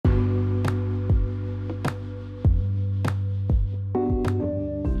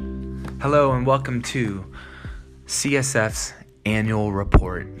Hello and welcome to CSF's annual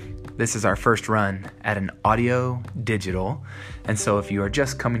report. This is our first run at an audio digital, and so if you are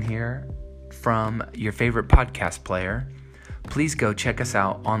just coming here from your favorite podcast player, please go check us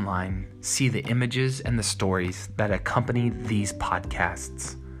out online, see the images and the stories that accompany these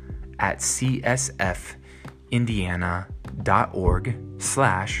podcasts at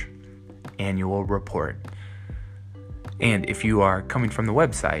csfindiana.org/annual report. And if you are coming from the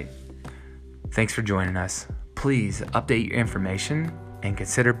website, thanks for joining us. Please update your information and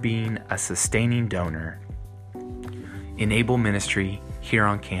consider being a sustaining donor. Enable ministry here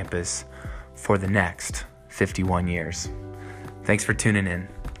on campus for the next 51 years. Thanks for tuning in.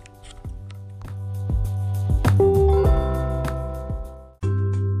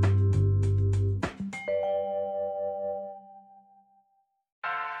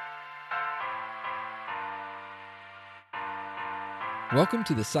 Welcome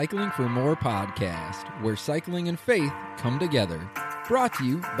to the Cycling for More podcast, where cycling and faith come together. Brought to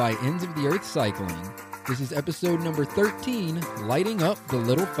you by Ends of the Earth Cycling. This is episode number 13, Lighting Up the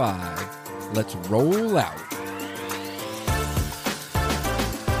Little Five. Let's roll out.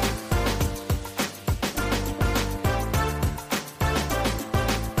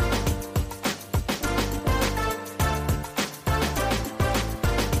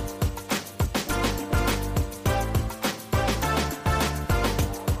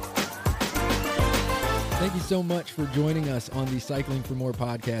 Thank you so much for joining us on the Cycling for More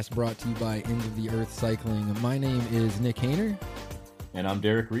podcast, brought to you by Ends of the Earth Cycling. My name is Nick Hayner. And I'm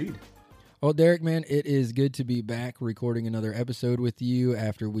Derek Reed. Well, Derek, man, it is good to be back recording another episode with you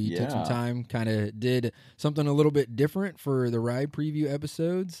after we took some time, kind of did something a little bit different for the ride preview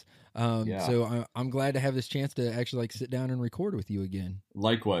episodes. So I'm glad to have this chance to actually sit down and record with you again.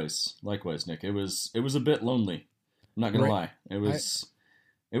 Likewise, Nick. It was a bit lonely. I'm not gonna lie.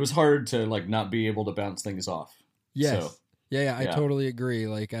 It was hard to not be able to bounce things off. Yes. So, yeah, I totally agree.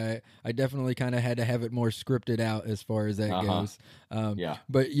 I definitely kind of had to have it more scripted out as far as that goes.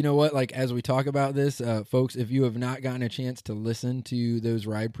 But you know what? As we talk about this, folks, if you have not gotten a chance to listen to those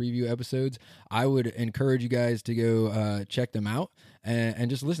ride preview episodes, I would encourage you guys to go check them out and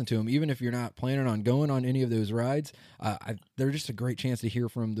just listen to them. Even if you're not planning on going on any of those rides, they're just a great chance to hear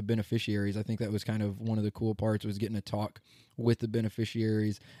from the beneficiaries. I think that was kind of one of the cool parts, was getting to talk with the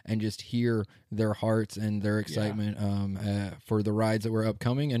beneficiaries and just hear their hearts and their excitement for the rides that were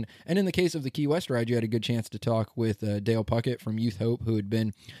upcoming. And in the case of the Key West ride, you had a good chance to talk with Dale Puckett from Youth Hope, who had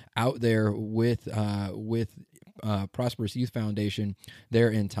been out there with Prosperous Youth Foundation there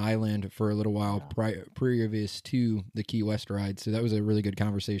in Thailand for a little while previous to the Key West ride. So that was a really good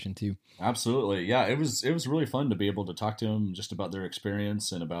conversation too. Absolutely. Yeah, it was really fun to be able to talk to them just about their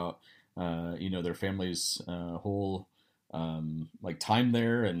experience and about their family's whole time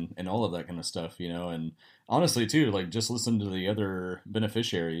there and all of that kind of stuff, and honestly too, just listen to the other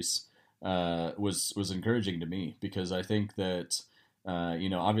beneficiaries was encouraging to me, because I think that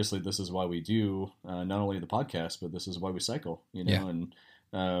obviously this is why we do not only the podcast, but this is why we cycle, and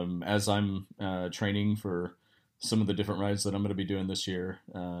as I'm training for some of the different rides that I'm going to be doing this year,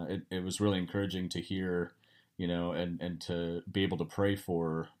 it was really encouraging to hear, and to be able to pray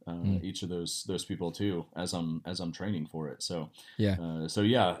for each of those people too, as I'm training for it. So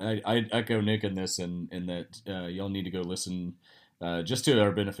I echo Nick in this, and that y'all need to go listen just to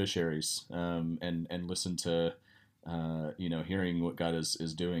our beneficiaries and listen to hearing what God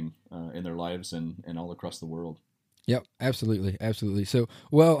is doing in their lives and all across the world. Yep, absolutely. So,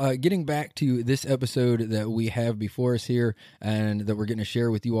 getting back to this episode that we have before us here and that we're going to share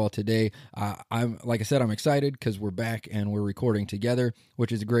with you all today, I'm excited because we're back and we're recording together,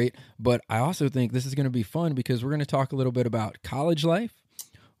 which is great. But I also think this is going to be fun because we're going to talk a little bit about college life.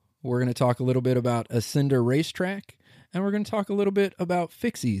 We're going to talk a little bit about Ascender Racetrack, and we're going to talk a little bit about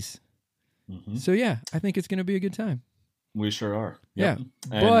Fixies. Mm-hmm. So, I think it's going to be a good time. We sure are. Yep. Yeah.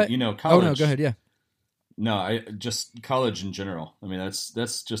 But, college. Oh, no, go ahead. Yeah. No, just college in general. I mean,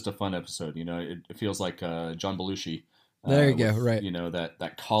 that's just a fun episode. It feels like John Belushi. There you go. Right.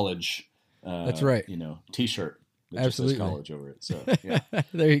 That college. That's right. T-shirt. That Absolutely. just says college over it. So yeah.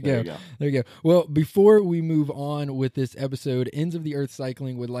 There you go. Well, before we move on with this episode, Ends of the Earth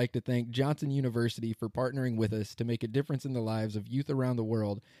Cycling would like to thank Johnson University for partnering with us to make a difference in the lives of youth around the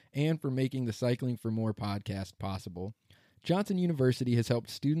world and for making the Cycling for More podcast possible. Johnson University has helped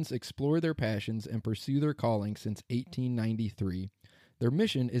students explore their passions and pursue their calling since 1893. Their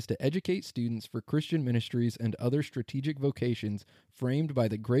mission is to educate students for Christian ministries and other strategic vocations framed by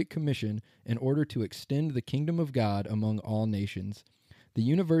the Great Commission in order to extend the kingdom of God among all nations. The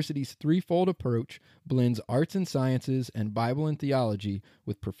university's threefold approach blends arts and sciences and Bible and theology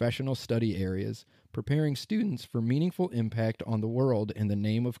with professional study areas, preparing students for meaningful impact on the world in the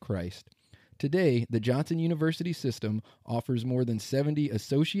name of Christ. Today, the Johnson University system offers more than 70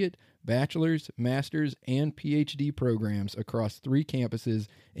 associate, bachelor's, master's, and PhD programs across 3 campuses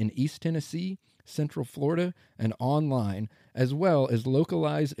in East Tennessee, Central Florida, and online, as well as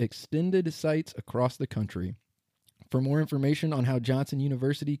localized extended sites across the country. For more information on how Johnson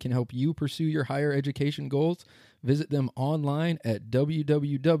University can help you pursue your higher education goals, visit them online at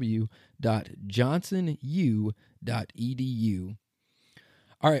www.johnsonu.edu.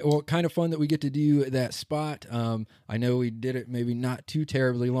 All right, well, kind of fun that we get to do that spot. I know we did it maybe not too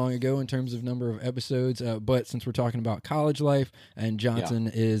terribly long ago in terms of number of episodes, but since we're talking about college life, and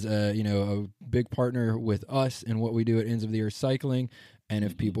Johnson is a big partner with us in what we do at Ends of the Earth Cycling, and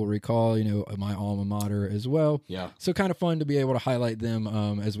if people recall, my alma mater as well. Yeah. So kind of fun to be able to highlight them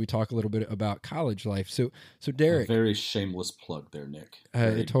as we talk a little bit about college life. So Derek, a very shameless plug there, Nick.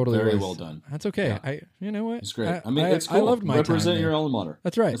 It totally very was. Well done. That's okay. Yeah. You know what? It's great. It's cool. I loved my Represent time your there. alma mater.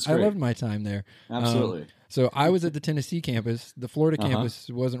 That's right. I loved my time there. Absolutely. So I was at the Tennessee campus. The Florida campus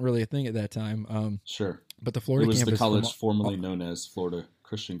wasn't really a thing at that time. Sure. But the Florida campus, it was the college formerly known as Florida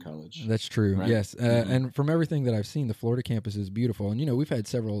Christian College. That's true. Right? Yes. And from everything that I've seen, the Florida campus is beautiful. And, we've had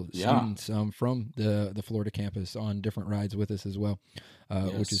several students from the Florida campus on different rides with us as well,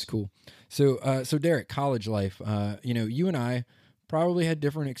 which is cool. So Derek, college life, you and I probably had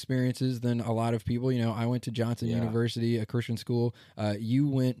different experiences than a lot of people. I went to Johnson University, a Christian school. You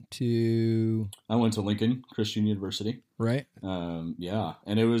went to... I went to Lincoln Christian University. Right. And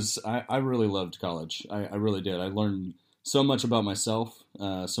it was, I really loved college. I really did. I learned so much about myself,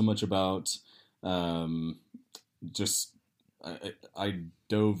 so much about just I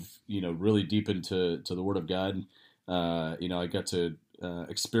dove really deep into the Word of God. I got to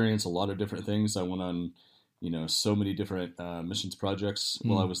experience a lot of different things. I went on so many different missions projects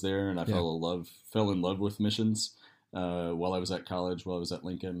while I was there, and I fell in love with missions while I was at college, while I was at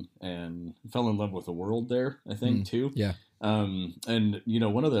Lincoln, and fell in love with the world there, I think too. Yeah. And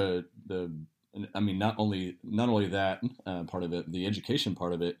one of the not only that part of it, the education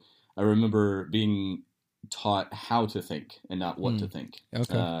part of it, I remember being taught how to think and not what to think.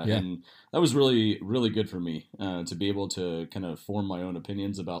 Okay. And that was really, really good for me to be able to kind of form my own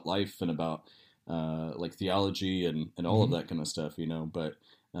opinions about life and about like theology and all of that kind of stuff, but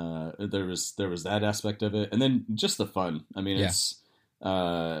there was that aspect of it. And then just the fun. I mean, it's,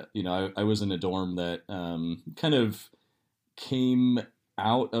 I was in a dorm that kind of came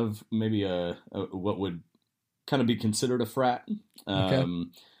out of maybe a what would kind of be considered a frat.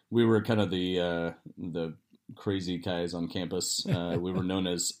 We were kind of the crazy guys on campus. We were known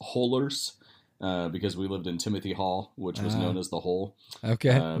as holers because we lived in Timothy Hall, which was known as the Hole.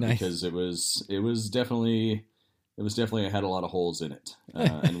 Okay, nice. Because it was definitely it had a lot of holes in it,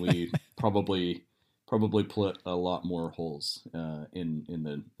 and we probably put a lot more holes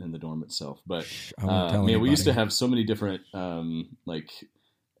in the dorm itself. But we used to have so many different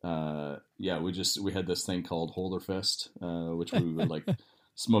we had this thing called Holderfest, which we would like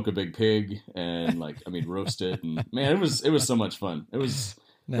smoke a big pig and roast it, and man, it was so much fun. It was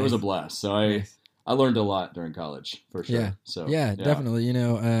a blast. So I learned a lot during college for sure. Yeah. So definitely.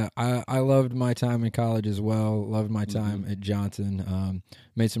 I loved my time in college as well. Loved my time at Johnson.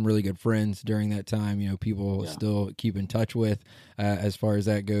 Made some really good friends during that time. People still keep in touch with as far as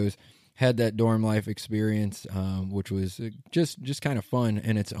that goes. Had that dorm life experience, which was just kind of fun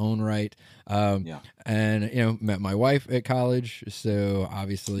in its own right. And met my wife at college, so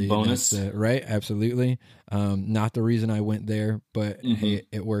obviously bonus, right? Absolutely. Not the reason I went there, but hey,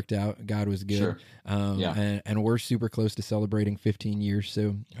 it worked out. God was good. Sure. And we're super close to celebrating 15 years.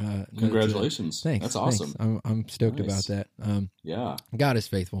 So congratulations! Thanks. That's awesome. Thanks. I'm stoked about that. God is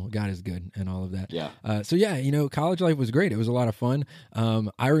faithful. God is good, and all of that. Yeah. College life was great. It was a lot of fun.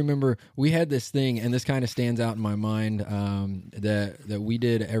 I remember we had this thing, and this kind of stands out in my mind that we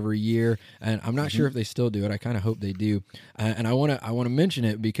did every year, and I'm not sure if they still do it. I kind of hope they do, and I want to mention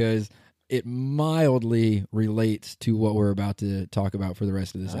it because it mildly relates to what we're about to talk about for the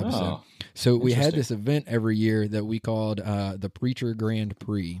rest of this episode. So we had this event every year that we called the Preacher Grand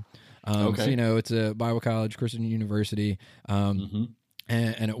Prix. So, it's a Bible college, Christian university.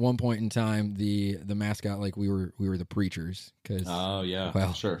 And at one point in time, the mascot, like we were the preachers, because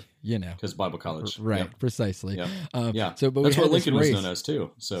well, sure, because Bible college, right? Yep. Precisely. Yep. So, but that's we had what Lincoln was known as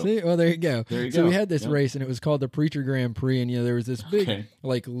too. So see, well, there you go. So we had this yep. race, and it was called the Preacher Grand Prix, and there was this big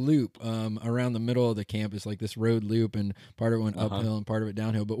like loop around the middle of the campus, like this road loop, and part of it went uphill and part of it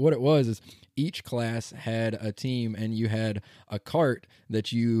downhill. But what it was is each class had a team, and you had a cart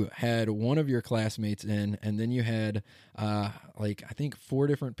that you had one of your classmates in, and then you had like I think 4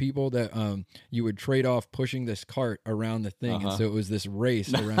 different people that you would trade off pushing this cart around the thing, and so it was this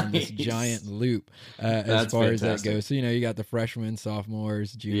race around this giant loop as far as that goes. So you got the freshmen,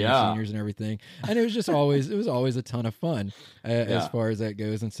 sophomores, juniors, seniors, and everything, and it was always a ton of fun as far as that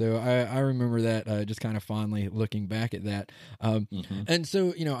goes. And so I remember that just kind of fondly looking back at that. And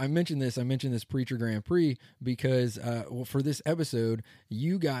so I mentioned this Preacher Grand Prix because for this episode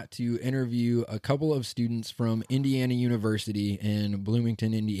you got to interview a couple of students from Indiana University in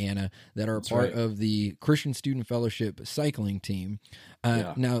Bloomington, Indiana, that are part of the Christian Student Fellowship cycling team.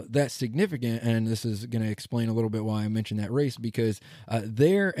 Now that's significant, and this is going to explain a little bit why I mentioned that race, because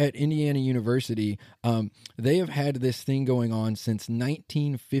there at Indiana University, they have had this thing going on since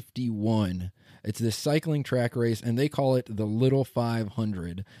 1951. It's this cycling track race, and they call it the Little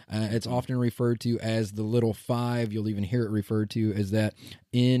 500. It's often referred to as the Little Five. You'll even hear it referred to as that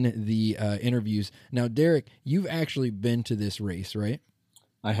in the interviews. Now, Derek, you've actually been to this race, right?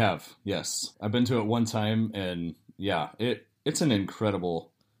 I have, yes. I've been to it one time, and it's an incredible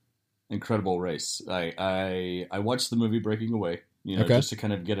race. I watched the movie Breaking Away, just to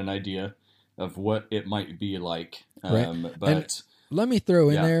kind of get an idea of what it might be like. But let me throw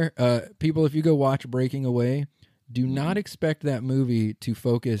in there, people, if you go watch Breaking Away, do not expect that movie to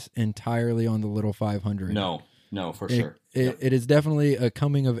focus entirely on the Little 500. No, for sure. It is definitely a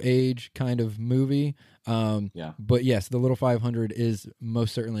coming of age kind of movie. But yes, the Little 500 is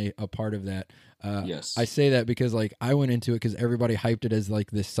most certainly a part of that. Yes. I say that because I went into it because everybody hyped it as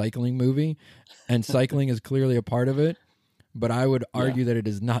like this cycling movie, and cycling is clearly a part of it. But I would argue that it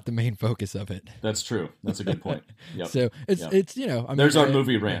is not the main focus of it. That's true. That's a good point. Yep. So it's there's our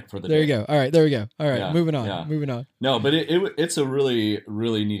movie rant for the day. There you go. All right, there we go. All right, moving on. No, but it's a really,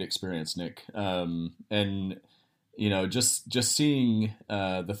 really neat experience, Nick. And just seeing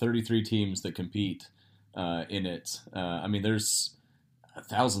the 33 teams that compete in it. There's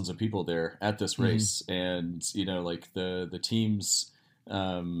thousands of people there at this race, and like the teams.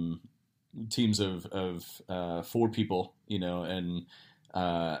 Teams of 4 people, and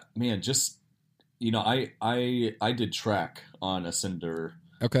I did track on a cinder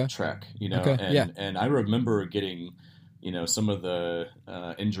track, and I remember getting, some of the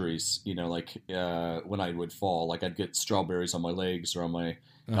injuries, when I would fall, like I'd get strawberries on my legs or on my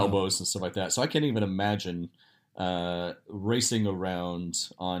elbows and stuff like that. So I can't even imagine racing around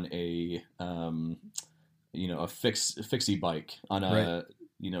on a fixie bike on a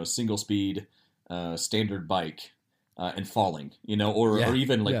single speed standard bike and falling, or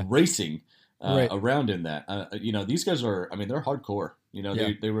even racing around in that. These guys are, they're hardcore,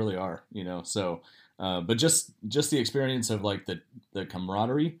 they really are, so but just the experience of like the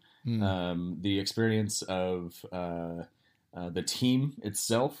camaraderie, the experience of the team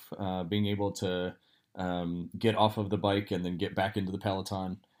itself, being able to get off of the bike and then get back into the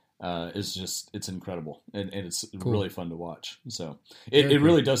peloton. It's incredible, and it's really fun to watch. So it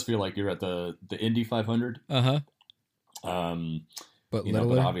really does feel like you're at the Indy 500. But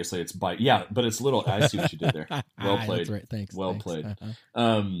but obviously it's bike. Yeah, but it's little. I see what you did there. Well played. That's right. Thanks. Well played.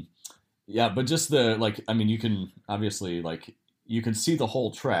 But just you can obviously you can see the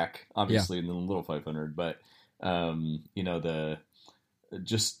whole track obviously in the Little 500, but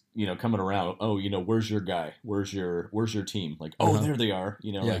coming around, where's your guy? Where's your team? Like, there they are,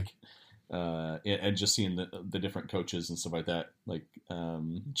 and just seeing the different coaches and stuff like that,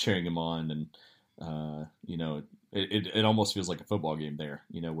 cheering him on, and it almost feels like a football game there,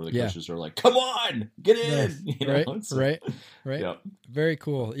 where the coaches are like, come on, get in, right. Yep. Very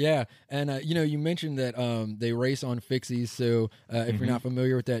cool. Yeah. And, you mentioned that they race on fixies. So if you're not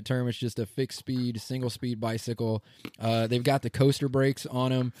familiar with that term, it's just a fixed speed, single speed bicycle. They've got the coaster brakes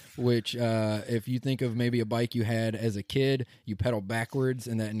on them, which if you think of maybe a bike you had as a kid, you pedal backwards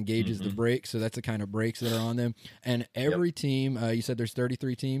and that engages the brake. So that's the kind of brakes that are on them. And every team, you said there's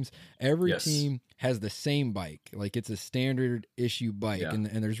 33 teams, every team has the same bike. Like it's a standard issue bike, and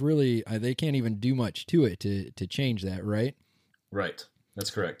there's really they can't even do much to it to change that, right? Right. That's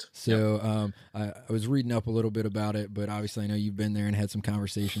correct. So I was reading up a little bit about it, but obviously I know you've been there and had some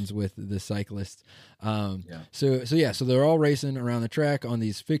conversations with the cyclists. So they're all racing around the track on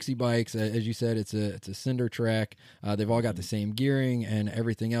these fixie bikes. As you said, it's a cinder track. They've all got the same gearing and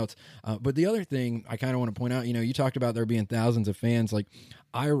everything else. But the other thing I kind of want to point out, you talked about there being thousands of fans. Like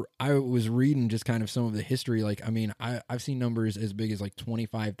I was reading just kind of some of the history. Like, I mean, I've seen numbers as big as like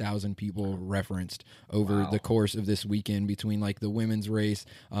 25,000 people referenced over the course of this weekend between like the women's race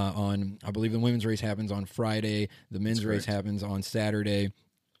I believe the women's race happens on Friday. The men's race happens on Saturday.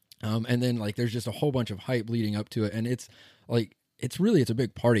 And then like, there's just a whole bunch of hype leading up to it. And it's like, it's a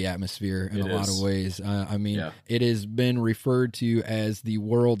big party atmosphere in a lot of ways. I mean, it has been referred to as the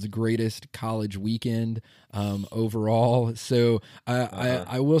world's greatest college weekend overall. So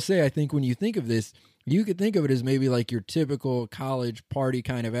I will say, I think when you think of this, you could think of it as maybe like your typical college party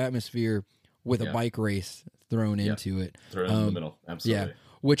kind of atmosphere with a bike race thrown into it. Thrown in the middle. Absolutely. Yeah.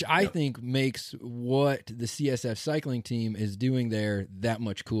 Which I think makes what the CSF cycling team is doing there that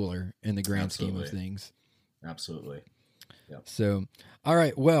much cooler in the grand scheme of things. Absolutely. Yep. So, all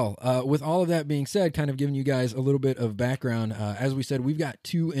right. Well, with all of that being said, kind of giving you guys a little bit of background, as we said, we've got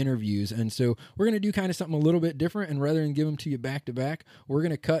 2 interviews. And so we're going to do kind of something a little bit different. And rather than give them to you back to back, we're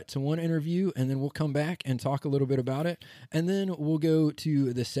going to cut to one interview and then we'll come back and talk a little bit about it. And then we'll go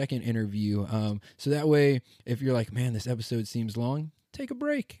to the second interview. So that way, if you're like, man, this episode seems long, take a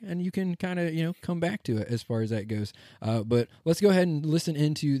break and you can kind of, come back to it as far as that goes. But let's go ahead and listen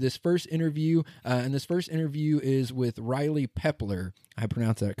into this first interview. And this first interview is with Riley Pepler. I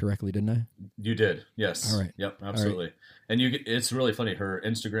pronounced that correctly, didn't I? You did. Yes. All right. Yep. Absolutely. Right. And it's really funny. Her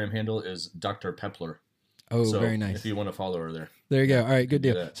Instagram handle is Dr. Pepler. Oh, so very nice. If you want to follow her there. There you go. All right. Good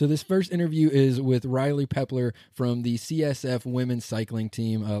deal. So this first interview is with Riley Pepler from the CSF women's cycling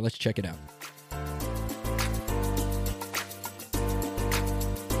team. Let's check it out.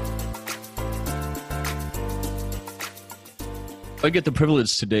 I get the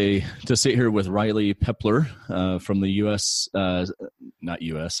privilege today to sit here with Riley Pepler from the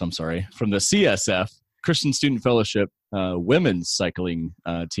from the CSF, Christian Student Fellowship women's cycling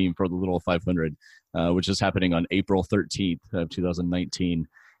team for the Little 500, which is happening on April 13th of 2019.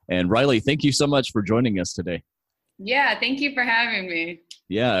 And Riley, thank you so much for joining us today. Yeah, thank you for having me.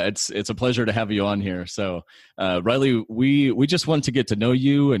 Yeah, it's a pleasure to have you on here. So, Riley, we just want to get to know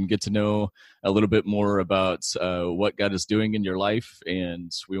you and get to know a little bit more about what God is doing in your life,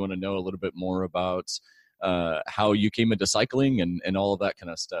 and we want to know a little bit more about how you came into cycling and all of that kind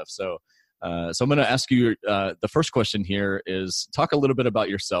of stuff. So, I'm going to ask you the first question here is talk a little bit about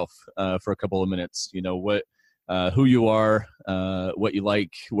yourself for a couple of minutes. Who you are, what you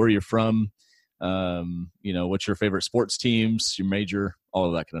like, where you're from. What's your favorite sports teams, your major, all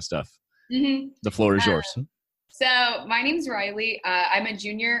of that kind of stuff. Mm-hmm. The floor is yours. So my name's Riley. I'm a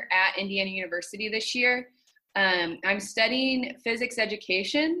junior at Indiana University this year. I'm studying physics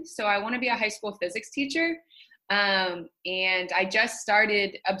education. So I want to be a high school physics teacher. And I just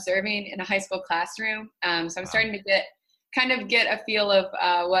started observing in a high school classroom. So I'm starting to get a feel of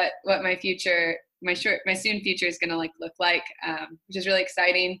what my student future is going to look like, which is really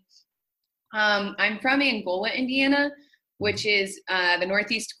exciting. I'm from Angola, Indiana, which is the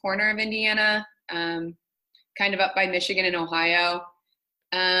northeast corner of Indiana, kind of up by Michigan and Ohio.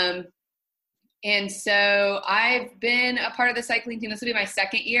 And so I've been a part of the cycling team. This will be my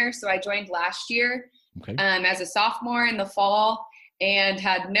second year. So I joined last year as a sophomore in the fall and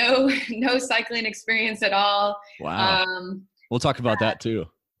had no cycling experience at all. Wow. We'll talk about that too.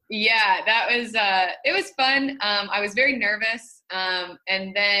 Yeah, that was it was fun. I was very nervous.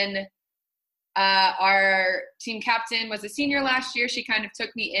 And then our team captain was a senior last year. She kind of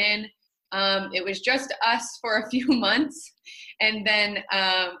took me in. It was just us for a few months. And then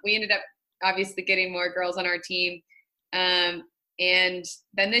we ended up obviously getting more girls on our team. And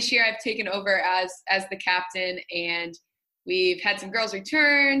then this year I've taken over as the captain, and we've had some girls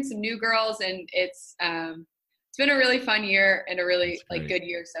return, some new girls, and it's been a really fun year and a really good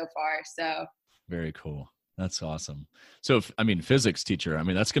year so far. So very cool. That's awesome. So physics teacher,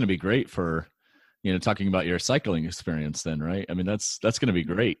 that's going to be great for, talking about your cycling experience then, right? That's going to be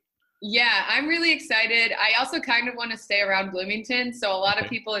great. Yeah, I'm really excited. I also kind of want to stay around Bloomington. So a lot of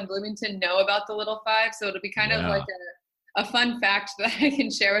people in Bloomington know about the Little Five. So it'll be kind of like a fun fact that I can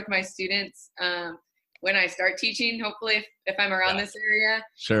share with my students when I start teaching, hopefully if I'm around this area.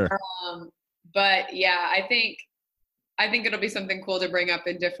 Sure. But yeah, I think it'll be something cool to bring up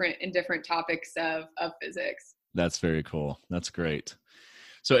in different topics of physics. That's very cool. That's great.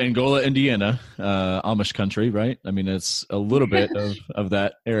 So Angola, Indiana, Amish country, right? I mean, it's a little bit of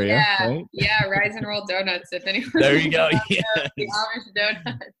that area, yeah, right? Yeah, Rise and Roll Donuts, if anyone. There you go. Yes. The Amish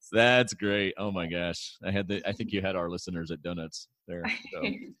donuts. That's great. Oh my gosh. I think you had our listeners at Donuts there.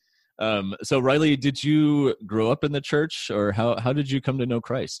 So Riley, did you grow up in the church, or how did you come to know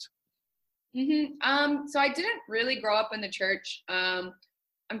Christ? Mm-hmm. So I didn't really grow up in the church. I'm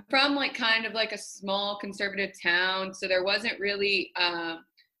from like kind of like a small conservative town, so there wasn't really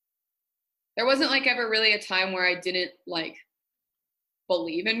there wasn't like ever really a time where I didn't like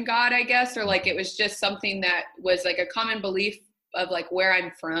believe in God, I guess, or like it was just something that was like a common belief of like where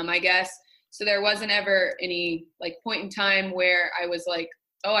I'm from, I guess. So there wasn't ever any like point in time where I was like,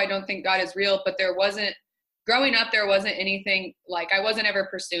 oh, I don't think God is real. But growing up, there wasn't anything like, I wasn't ever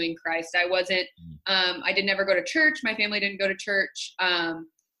pursuing Christ. I didn't ever go to church. My family didn't go to church.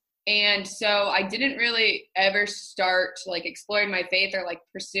 And so I didn't really ever start like exploring my faith or like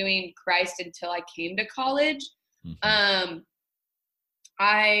pursuing Christ until I came to college. Mm-hmm.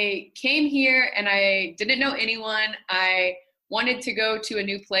 I came here and I didn't know anyone. I wanted to go to a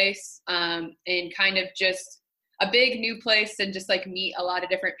new place and kind of just a big new place and just like meet a lot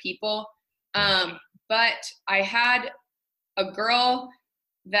of different people. But I had a girl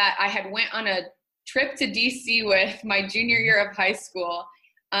that I had went on a trip to DC with my junior year of high school.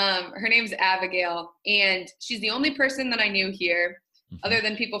 Her name's Abigail, and she's the only person that I knew here other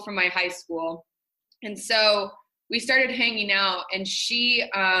than people from my high school. And so we started hanging out, and she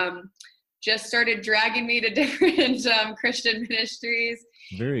just started dragging me to different Christian ministries.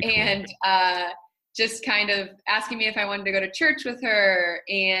 Very cool. And just kind of asking me if I wanted to go to church with her.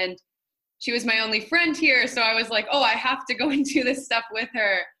 And she was my only friend here. So I was like, oh, I have to go and do this stuff with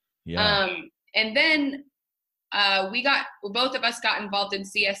her. Yeah. And then both of us got involved in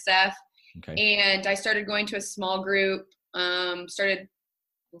CSF. Okay. And I started going to a small group, started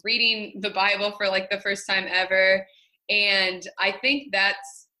reading the Bible for like the first time ever. And I think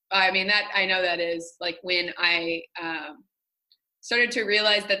I know that is like when I started to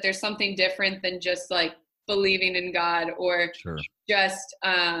realize that there's something different than just like believing in God or just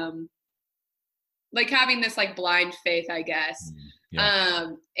like having this like blind faith, I guess. Yeah.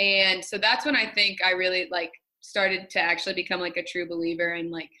 And so that's when I think I really like started to actually become like a true believer and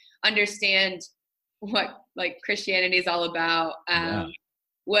like understand what like Christianity is all about.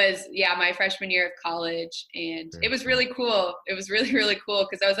 Was my freshman year of college, and it was really cool. It was really, really cool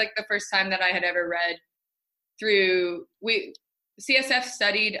because that was like the first time that I had ever read through. CSF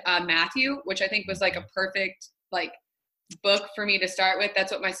studied Matthew, which I think was like a perfect like book for me to start with.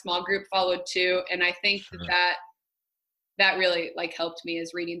 That's what my small group followed too, and I think that really like helped me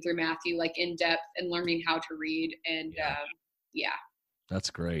is reading through Matthew like in depth and learning how to read. And that's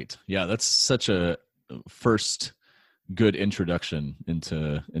great. Yeah, that's such a first good introduction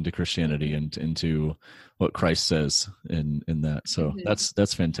into Christianity and into what Christ says in that. So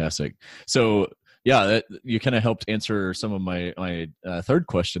that's fantastic. So you kind of helped answer some of my third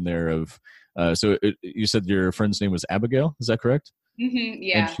question there of, you said your friend's name was Abigail. Is that correct? Mm-hmm,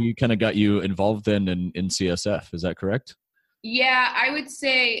 yeah. And she kind of got you involved then in CSF. Is that correct? Yeah, I would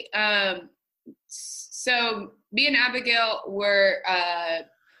say, so me and Abigail were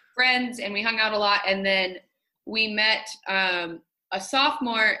friends and we hung out a lot. And then we met a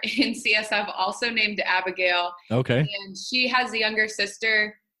sophomore in CSF also named Abigail. Okay. And she has a younger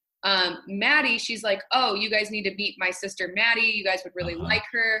sister, Maddie. She's like, oh, you guys need to meet my sister, Maddie. You guys would really like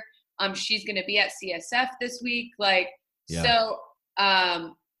her. She's going to be at CSF this week. So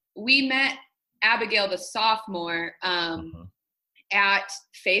we met Abigail, the sophomore, at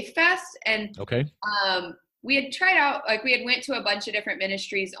Faith Fest. And we had tried out, like we had went to a bunch of different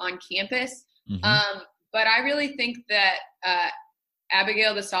ministries on campus. But I really think that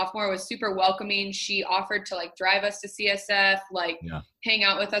Abigail, the sophomore, was super welcoming. She offered to like drive us to CSF, hang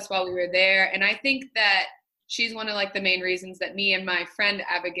out with us while we were there. And I think that she's one of like the main reasons that me and my friend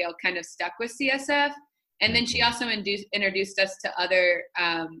Abigail kind of stuck with CSF. And then she also introduced us to other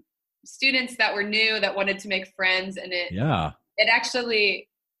students that were new that wanted to make friends. And it actually,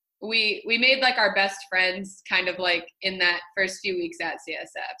 we made like our best friends kind of like in that first few weeks at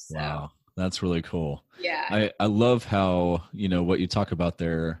CSF. So. Wow. That's really cool. Yeah. I love how, what you talk about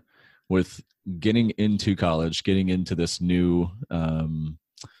there with getting into college, getting into this new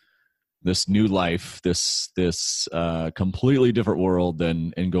life, this completely different world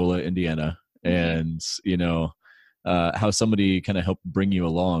than Angola, Indiana. And, how somebody kind of helped bring you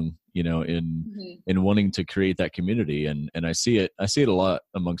along, in wanting to create that community. And I see it a lot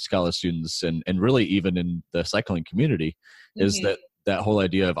amongst college students and really even in the cycling community is that whole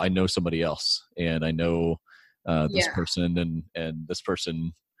idea of I know somebody else and I know this person, and this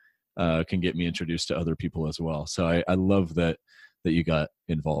person can get me introduced to other people as well. So I love that you got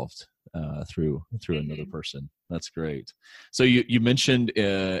involved through another person. That's great. So you mentioned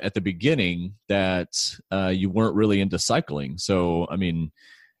at the beginning that you weren't really into cycling. So I mean,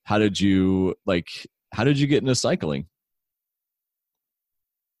 how did you get into cycling?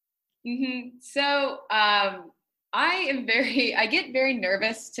 So I get very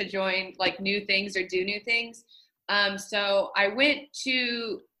nervous to join like new things or do new things. So I went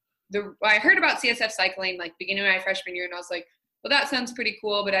to I heard about CSF cycling like beginning of my freshman year, and I was like, well, that sounds pretty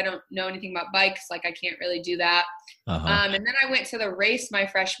cool, but I don't know anything about bikes. Like I can't really do that. And then I went to the race my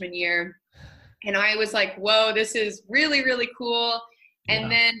freshman year, and I was like, whoa, this is really, really cool.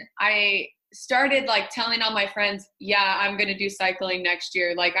 And then I started like telling all my friends, yeah, I'm going to do cycling next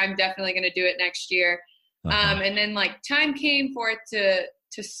year. Like I'm definitely going to do it next year. And then like time came for it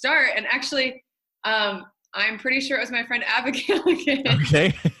to start. And actually, I'm pretty sure it was my friend Abigail again.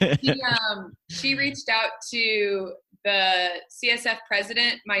 Okay. She reached out to the CSF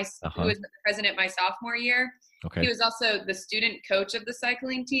president, who was the president my sophomore year. Okay. He was also the student coach of the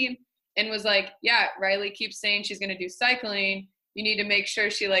cycling team, and was like, yeah, Riley keeps saying she's going to do cycling. You need to make sure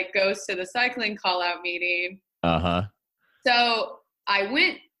she like goes to the cycling call out meeting. So I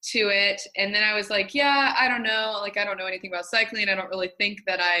went to it, and then I was like, yeah, I don't know. Like, I don't know anything about cycling. I don't really think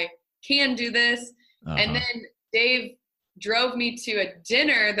that I can do this. And then Dave drove me to a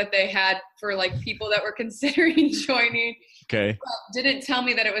dinner that they had for like people that were considering joining. Okay. But didn't tell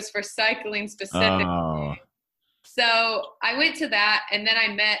me that it was for cycling specifically. So I went to that, and then I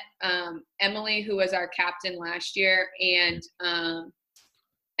met Emily, who was our captain last year. And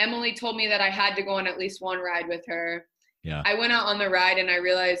Emily told me that I had to go on at least one ride with her. Yeah. I went out on the ride, and I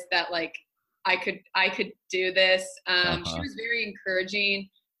realized that like I could do this. She was very encouraging.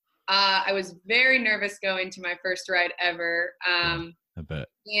 I was very nervous going to my first ride ever. I bet.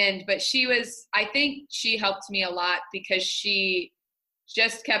 But I think she helped me a lot, because she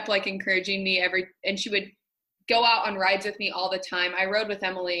just kept like encouraging me and she would go out on rides with me all the time. I rode with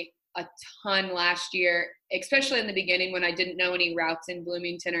Emily a ton last year, especially in the beginning when I didn't know any routes in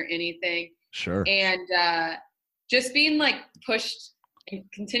Bloomington or anything. Sure. And just being like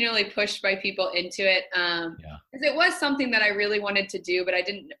continually pushed by people into it. Because it was something that I really wanted to do, but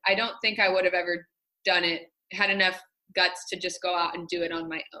I don't think I would have ever done it, had enough guts to just go out and do it on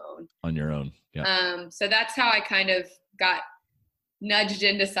my own. On your own. Yeah. So that's how I kind of got nudged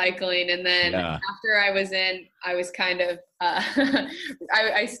into cycling. And then after I was in, I was kind of,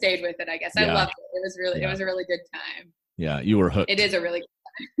 I stayed with it, I guess. I loved it. It was a really good time. Yeah. You were hooked. It is a really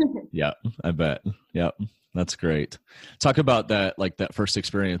good time. Yeah, I bet. Yep. That's great. Talk about that, like that first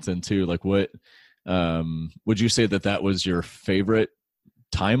experience, and too, like what, would you say that was your favorite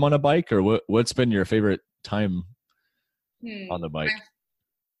time on a bike, or what's been your favorite time on the bike?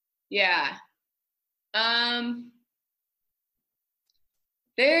 Yeah.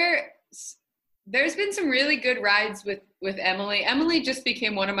 There's been some really good rides with Emily. Emily just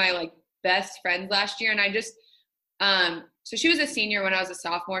became one of my like best friends last year. And I just, so she was a senior when I was a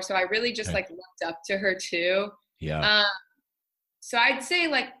sophomore. So I really just like looked up to her too. Yeah. So I'd say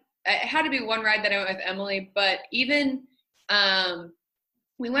like it had to be one ride that I went with Emily, but even,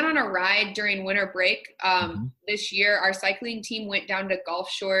 we went on a ride during winter break. This year, our cycling team went down to Gulf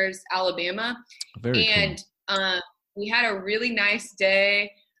Shores, Alabama. Very cool. We had a really nice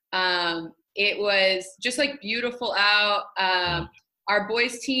day. It was just like beautiful out. Our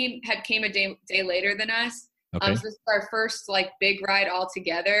boys team came a day later than us. Okay. So this is our first like big ride all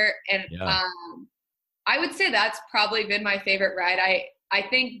together. And I would say that's probably been my favorite ride. I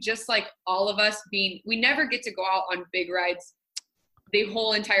think just like all of us we never get to go out on big rides, the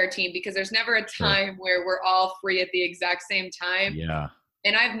whole entire team, because there's never a time where we're all free at the exact same time. Yeah.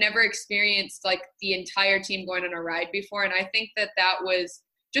 And I've never experienced like the entire team going on a ride before. And I think that was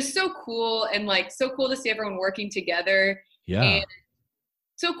just so cool, and like so cool to see everyone working together. Yeah. And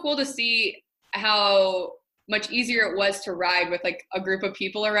so cool to see how much easier it was to ride with like a group of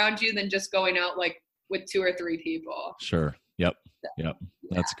people around you than just going out like with 2 or 3 people. Sure. Yep.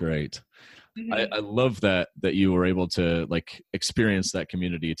 That's great. I love that you were able to like experience that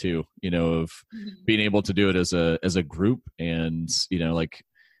community too, of being able to do it as a group. And, like,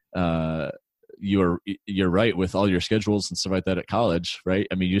 you're right with all your schedules and stuff like that at college, right?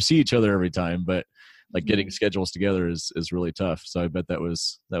 I mean, you see each other every time, but like getting schedules together is really tough. So I bet that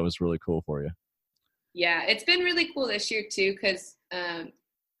was really cool for you. Yeah. It's been really cool this year too. 'Cause,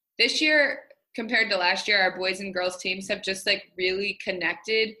 this year compared to last year, our boys and girls teams have just like really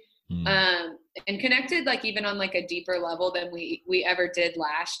connected. And connected like even on like a deeper level than we ever did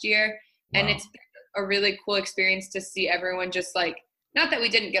last year. Wow. And it's a really cool experience to see everyone just like, not that we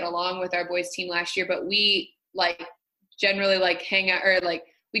didn't get along with our boys team last year, but we like generally like hang out, or like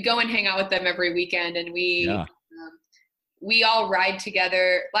we go and hang out with them every weekend, and we all ride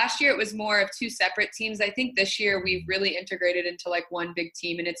together. Last year it was more of two separate teams. I think this year we've really integrated into like one big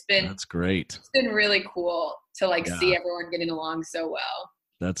team, and that's great. It's been really cool to like see everyone getting along so well.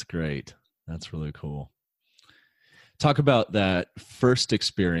 That's great. That's really cool. Talk about that first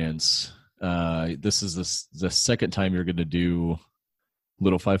experience. This is the second time you're going to do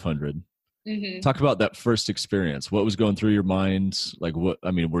Little 500. Mm-hmm. Talk about that first experience. What was going through your mind? Like,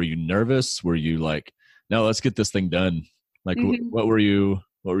 were you nervous? Were you like, no, let's get this thing done? Like, what were you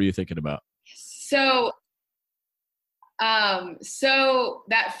thinking about? So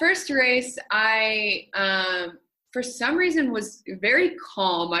that first race, I, for some reason was very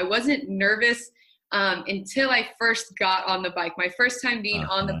calm. I wasn't nervous until I first got on the bike. My first time being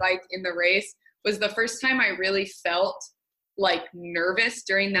on the bike in the race was the first time I really felt like nervous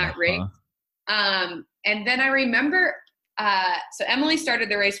during that race. And then I remember, so Emily started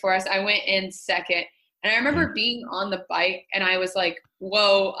the race for us. I went in second. And I remember being on the bike, and I was like,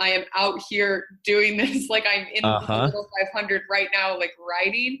 whoa, I am out here doing this. Like, I'm in the Little 500 right now, like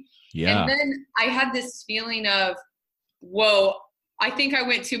riding. Yeah. And then I had this feeling of, whoa, I think I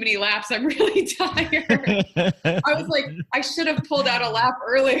went too many laps. I'm really tired. I was like, I should have pulled out a lap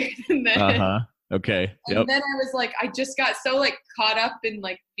earlier than this. Okay. And then I was like, I just got so like caught up in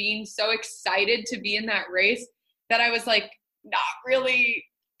like being so excited to be in that race that I was like not really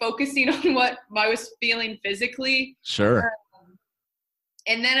focusing on what I was feeling physically. Sure.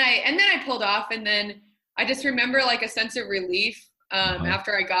 And then I pulled off, and then I just remember like a sense of relief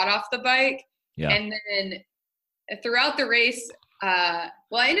after I got off the bike. Yeah. And then throughout the race, I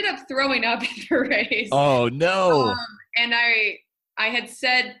ended up throwing up in the race. Oh no. And I had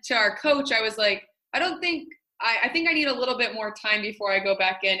said to our coach, I was like, I think I need a little bit more time before I go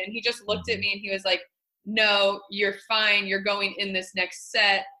back in. And he just looked at me and he was like, no, you're fine. You're going in this next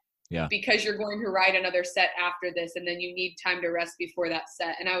set because you're going to ride another set after this. And then you need time to rest before that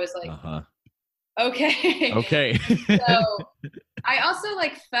set. And I was like, okay. Okay. So I also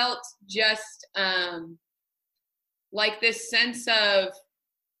like felt just like this sense of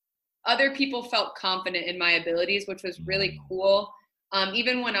other people felt confident in my abilities, which was really cool.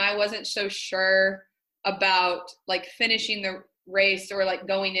 Even when I wasn't so sure about like finishing the race or like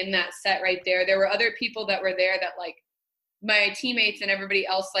going in that set right there were other people that were there that like my teammates and everybody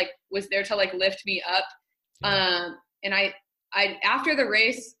else like was there to like lift me up. And I after the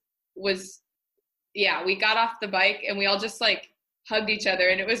race was, we got off the bike and we all just like hugged each other,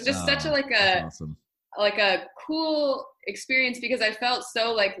 and it was just such a like a cool experience because I felt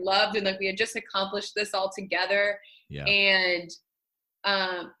so like loved and like we had just accomplished this all together. Yeah. And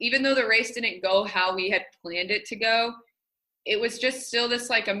even though the race didn't go how we had planned it to go, it was just still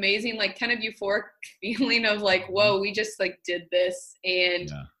this like amazing, like kind of euphoric feeling of like, whoa, we just like did this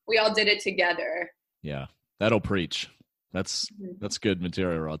and we all did it together. Yeah. That'll preach. That's good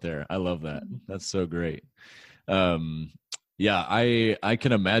material right there. I love that. That's so great. Yeah, I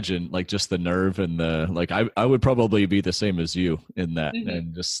can imagine like just the nerve and the like. I would probably be the same as you in that,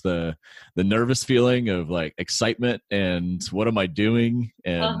 and just the nervous feeling of like excitement and what am I doing,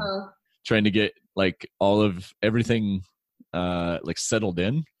 and trying to get like all of everything like settled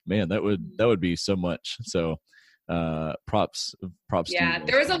in. Man, that would be so much. So props. Yeah,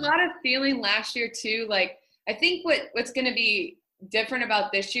 there was a lot of feeling last year too. Like I think what's going to be different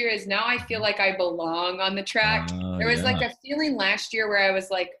about this year is now I feel like I belong on the track. There was like a feeling last year where I was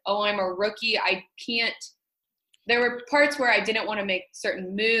like, oh, I'm a rookie. I can't. There were parts where I didn't want to make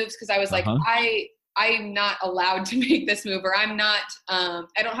certain moves because I was like, I'm not allowed to make this move, or I'm not. I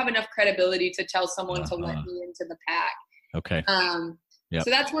don't have enough credibility to tell someone to let me into the pack. Okay. So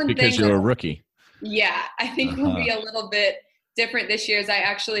that's one thing. Because you're a rookie. Yeah, I think will be a little bit different this year. Is I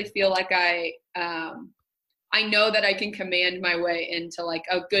actually feel like I know that I can command my way into like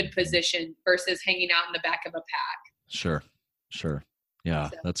a good position versus hanging out in the back of a pack. Sure. Yeah,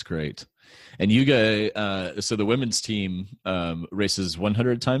 that's great. And you guys, so the women's team races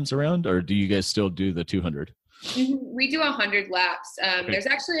 100 times around, or do you guys still do the 200? We do 100 laps. There's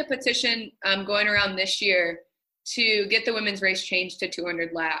actually a petition going around this year to get the women's race changed to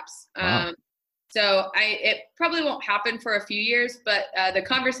 200 laps. Wow. So it probably won't happen for a few years, but the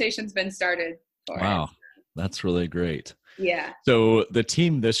conversation's been started for it. That's really great. Yeah. So the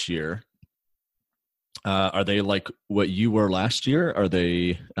team this year, are they like what you were last year? Are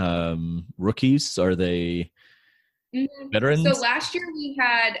they rookies? Are they veterans? So last year we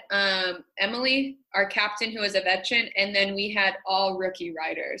had Emily, our captain, who was a veteran, and then we had all rookie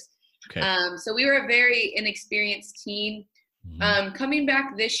riders. Okay. So we were a very inexperienced team. Coming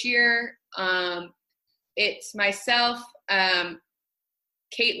back this year, it's myself, Caitlin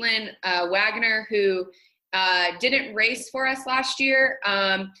Wagner, who didn't race for us last year,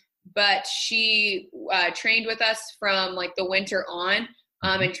 but she trained with us from like the winter on,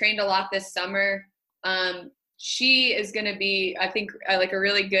 and trained a lot this summer. She is going to be, I think, like a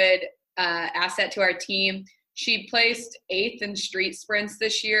really good asset to our team. She placed 8th in street sprints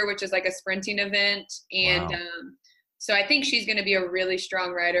this year, which is like a sprinting event. And wow. So I think she's going to be a really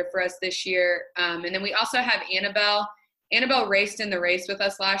strong rider for us this year. And then we also have Annabelle. Annabelle raced in the race with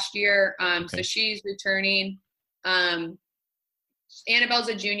us last year. So she's returning. Annabelle's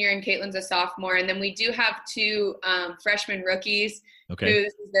a junior and Caitlin's a sophomore. And then we do have 2 freshman rookies who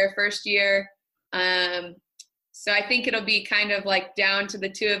this is their first year. So I think it'll be kind of like down to the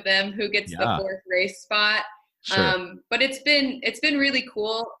 2 of them who gets the 4th race spot. Sure. But it's been really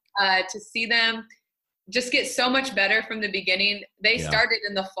cool to see them just get so much better from the beginning. They started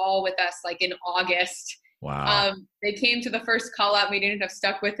in the fall with us, like in August. Wow. They came to the first call out meeting and have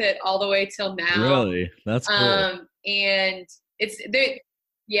stuck with it all the way till now. Really? That's cool. And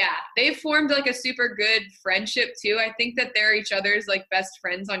they've formed like a super good friendship too. I think that they're each other's like best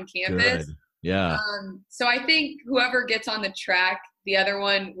friends on campus. Good. Yeah. So I think whoever gets on the track, the other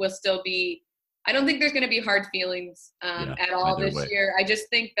one will still be, I don't think there's going to be hard feelings at all this year. I just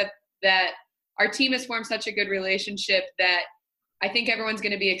think that our team has formed such a good relationship that I think everyone's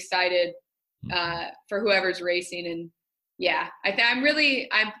going to be excited for whoever's racing. And I'm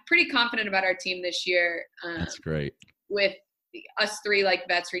pretty confident about our team this year. That's great. With us 3 like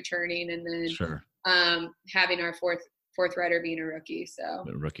vets returning, and then having our fourth rider being a rookie. So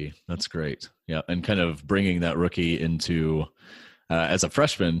a rookie. That's great. Yeah. And kind of bringing that rookie into, as a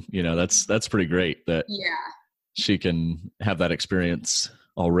freshman, that's pretty great that she can have that experience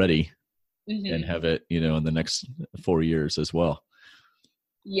already and have it, in the next 4 years as well.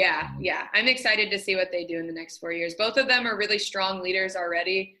 Yeah. I'm excited to see what they do in the next 4 years. Both of them are really strong leaders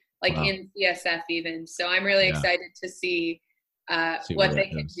already, like in CSF even. So I'm really excited to see what they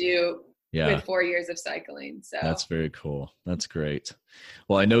can do with 4 years of cycling. So that's very cool. That's great.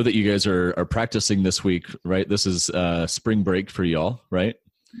 Well, I know that you guys are practicing this week, right? This is spring break for y'all, right?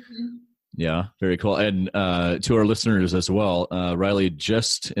 Yeah, very cool. And to our listeners as well, Riley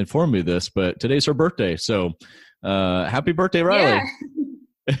just informed me this, but today's her birthday. So happy birthday, Riley.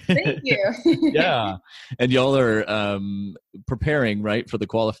 Thank you. Yeah. And y'all are preparing, right, for the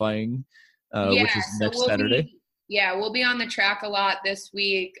qualifying, which is next Saturday. We'll be on the track a lot this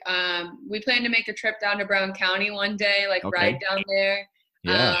week. We plan to make a trip down to Brown County one day, ride down there,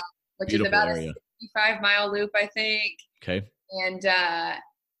 which beautiful is about area. A 65-mile loop, I think. Okay. And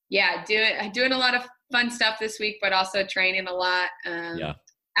doing a lot of fun stuff this week, but also training a lot.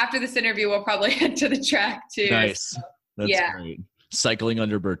 After this interview, we'll probably head to the track too. Nice. So, that's great. Cycling on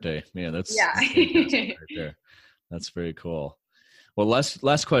your birthday, man. That's right there. That's very cool. Well,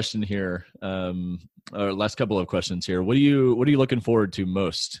 last question here, or last couple of questions here. What are you looking forward to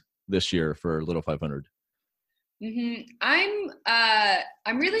most this year for Little 500?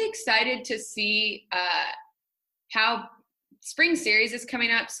 I'm really excited to see how spring series is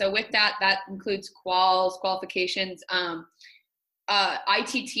coming up. So with that includes qualifications,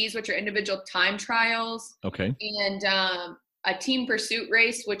 ITTs, which are individual time trials. Okay. And a team pursuit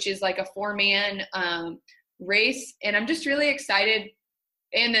race, which is like a 4-man race. And I'm just really excited.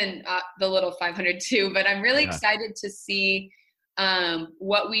 And then the Little 500 too, but I'm really excited to see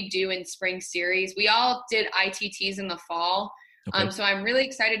what we do in spring series. We all did ITTs in the fall. So I'm really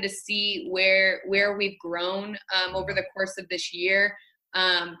excited to see where we've grown over the course of this year.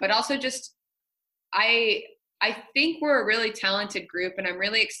 But also just, I think we're a really talented group, and I'm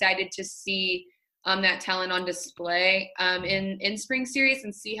really excited to see that talent on display in spring series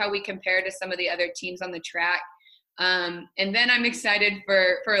and see how we compare to some of the other teams on the track. And then I'm excited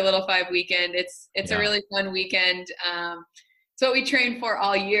for a Little 5 weekend. It's a really fun weekend. It's what we train for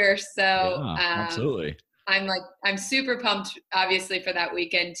all year. So absolutely. I'm super pumped, obviously, for that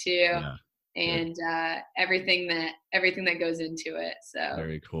weekend too, and everything that goes into it. So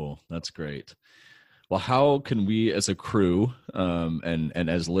very cool. That's great. Well, how can we, as a crew, and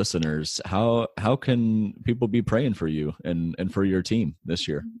as listeners, how can people be praying for you and for your team this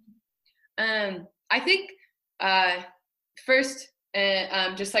year? I think first,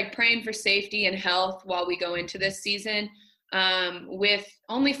 just like praying for safety and health while we go into this season. With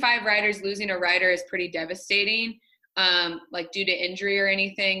only 5 riders, losing a rider is pretty devastating, like due to injury or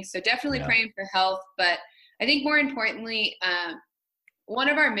anything. So definitely praying for health. But I think more importantly, one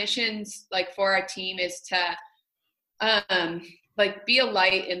of our missions, like for our team, is to like be a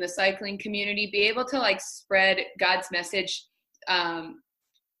light in the cycling community, be able to like spread God's message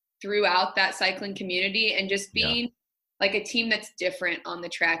throughout that cycling community, and just being like a team that's different on the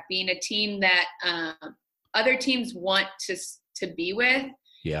track, being a team that other teams want to be with.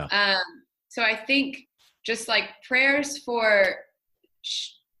 Yeah. So I think just like prayers for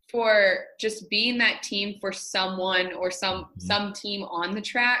just being that team for someone or some team on the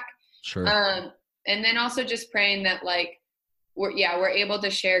track. Sure. And then also just praying that like we're able to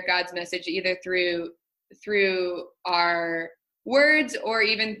share God's message either through our words or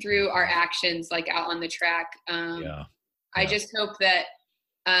even through our actions, like out on the track. I just hope that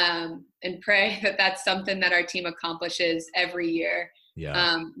and pray that that's something that our team accomplishes every year.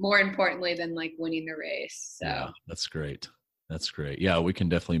 More importantly than like winning the race. So yeah, that's great. That's great. Yeah, we can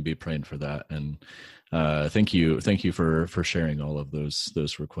definitely be praying for that. And thank you for sharing all of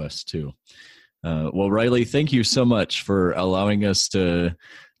those requests too. Well, Riley, thank you so much for allowing us to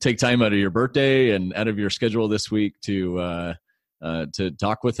take time out of your birthday and out of your schedule this week to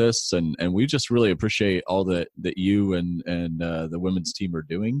talk with us. And we just really appreciate all that you and the women's team are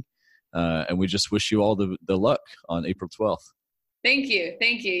doing. And we just wish you all the luck on April 12th. Thank you.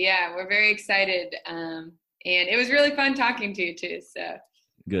 Yeah, we're very excited. And it was really fun talking to you too. So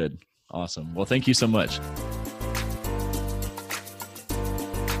good. Awesome. Well, thank you so much.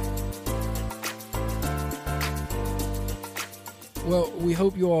 Well, we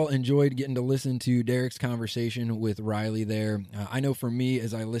hope you all enjoyed getting to listen to Derek's conversation with Riley there. I know for me,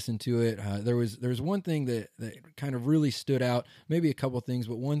 as I listened to it, there was one thing that kind of really stood out, maybe a couple things,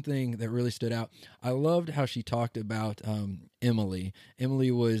 but one thing that really stood out. I loved how she talked about Emily.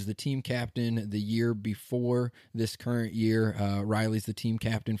 Emily was the team captain the year before this current year. Riley's the team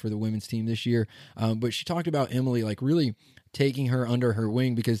captain for the women's team this year. But she talked about Emily like really taking her under her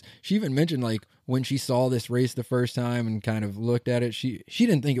wing, because she even mentioned like when she saw this race the first time and kind of looked at it, she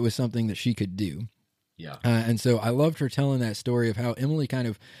didn't think it was something that she could do. Yeah. And so I loved her telling that story of how Emily kind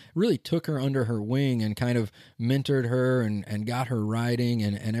of really took her under her wing and kind of mentored her and got her riding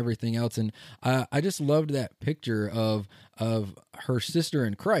and everything else. And I just loved that picture of her sister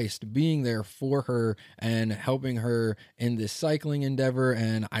in Christ being there for her and helping her in this cycling endeavor.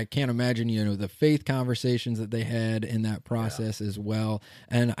 And I can't imagine, the faith conversations that they had in that process as well.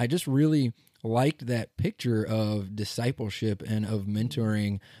 And I just really liked that picture of discipleship and of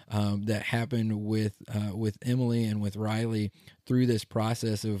mentoring that happened with Emily and with Riley through this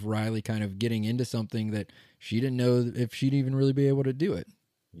process of Riley kind of getting into something that she didn't know if she'd even really be able to do it.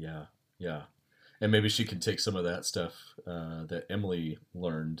 Yeah. And maybe she can take some of that stuff that Emily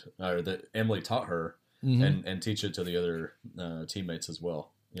learned or that Emily taught her and teach it to the other teammates as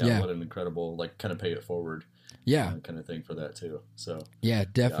well. What an incredible, like, kind of pay it forward kind of thing for that too. So yeah,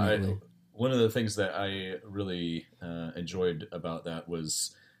 definitely. One of the things that I really enjoyed about that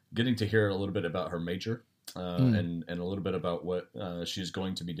was getting to hear a little bit about her major and a little bit about what she's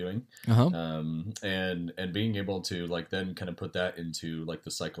going to be doing, and being able to like then kind of put that into like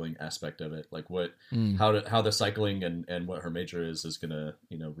the cycling aspect of it, like how the cycling and what her major is gonna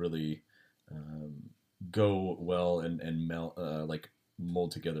really go well and like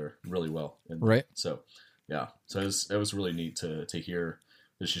mold together really well. And right. So it was really neat to hear.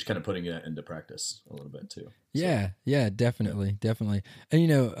 She's kind of putting it into practice a little bit too. Yeah, definitely.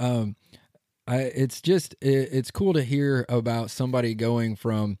 And it's cool to hear about somebody going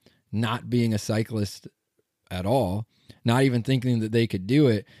from not being a cyclist at all, not even thinking that they could do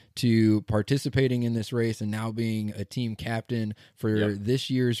it, to participating in this race and now being a team captain for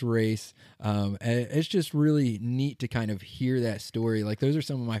this year's race. It's just really neat to kind of hear that story. Like, those are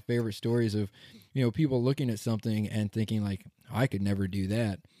some of my favorite stories of, people looking at something and thinking like, I could never do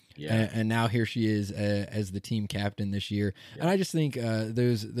that. Yeah. And now here she is as the team captain this year. Yeah. And I just think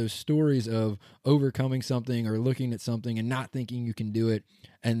those stories of overcoming something or looking at something and not thinking you can do it,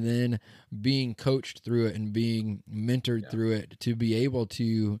 and then being coached through it and being mentored through it to be able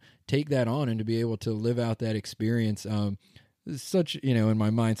to take that on and to be able to live out that experience. Such, in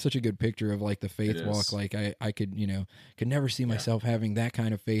my mind, such a good picture of like the faith walk. Like I could never see myself having that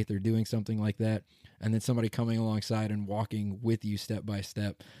kind of faith or doing something like that. And then somebody coming alongside and walking with you step by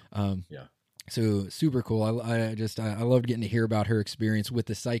step. So super cool. I loved getting to hear about her experience with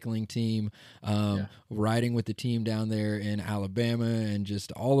the cycling team, riding with the team down there in Alabama, and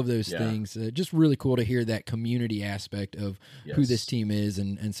just all of those things. Just really cool to hear that community aspect of who this team is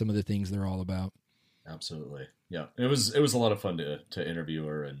and some of the things they're all about. Absolutely. Yeah. It was a lot of fun to interview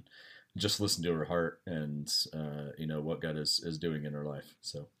her and just listen to her heart and, what God is doing in her life.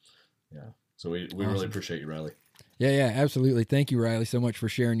 So, yeah. So we awesome. Really appreciate you, Riley. Yeah, absolutely. Thank you, Riley, so much for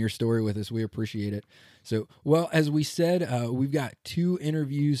sharing your story with us. We appreciate it. So, well, as we said, we've got 2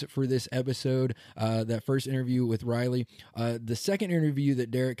 interviews for this episode. That first interview with Riley. The second interview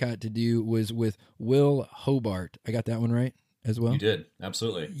that Derek got to do was with Will Hobart. I got that one right as well? You did.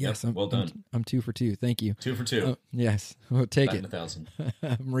 Absolutely. Yes. Yep. Well done. I'm 2 for 2. Thank you. 2 for 2. Yes. We'll take Batting it. 1,000.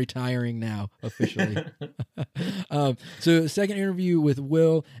 I'm retiring now, officially. So second interview with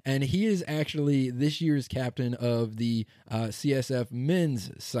Will, and he is actually this year's captain of the CSF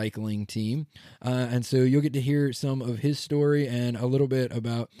men's cycling team. And so you'll get to hear some of his story and a little bit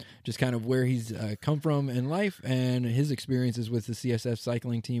about just kind of where he's come from in life and his experiences with the CSF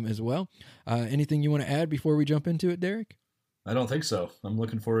cycling team as well. Anything you want to add before we jump into it, Derek? I don't think so. I'm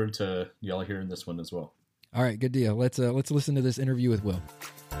looking forward to y'all hearing this one as well. All right, good deal. Let's listen to this interview with Will.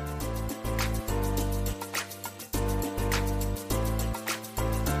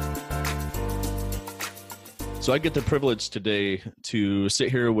 So I get the privilege today to sit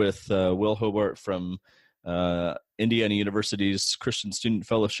here with Will Hobart from Indiana University's Christian Student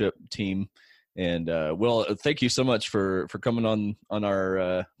Fellowship team. And Will, thank you so much for coming on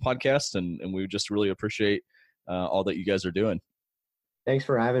our podcast, and we just really appreciate all that you guys are doing. Thanks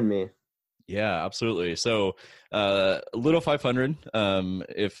for having me. Yeah, absolutely. So Little 500,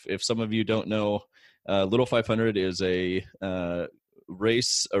 if some of you don't know, Little 500 is a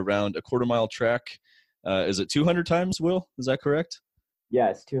race around a quarter-mile track. Is it 200 times, Will? Is that correct?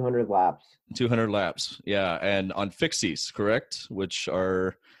 Yes, 200 laps. 200 laps, yeah. And on fixies, correct? Which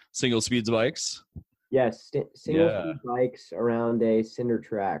are single speeds bikes? Yes, single speed bikes around a cinder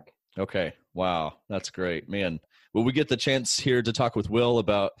track. Okay. Wow. That's great, man. Well, we get the chance here to talk with Will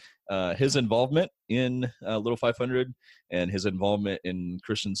about his involvement in Little 500 and his involvement in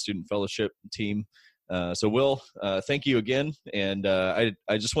Christian Student Fellowship team. So Will, thank you again. And I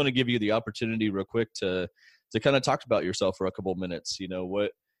just want to give you the opportunity real quick to kind of talk about yourself for a couple of minutes,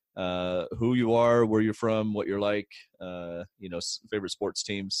 who you are, where you're from, what you're like, favorite sports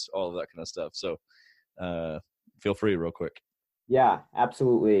teams, all of that kind of stuff. So feel free real quick. Yeah,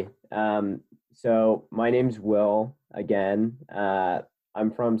 absolutely. So my name's Will again.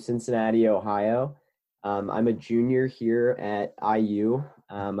 I'm from Cincinnati, Ohio. I'm a junior here at IU.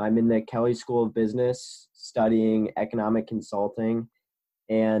 I'm in the Kelley School of Business studying economic consulting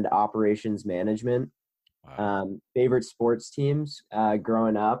and operations management. Wow. Favorite sports teams.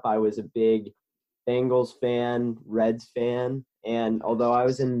 Growing up, I was a big Bengals fan, Reds fan. And although I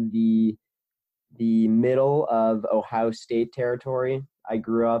was in the middle of Ohio State territory, I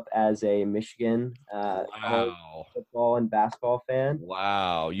grew up as a Michigan football and basketball fan.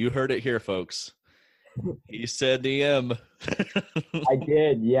 Wow. You heard it here, folks. He said the M. I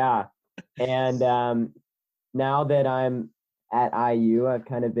did, yeah. And now that I'm at IU, I've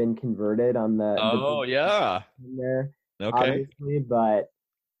kind of been converted on the yeah there, okay, obviously, but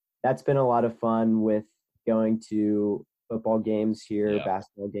that's been a lot of fun with going to football games here,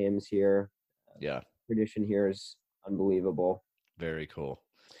 basketball games here. Yeah, tradition here is unbelievable. Very cool.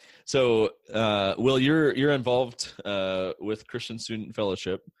 So, Will, you're involved with Christian Student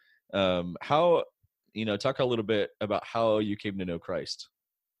Fellowship. How, talk a little bit about how you came to know Christ.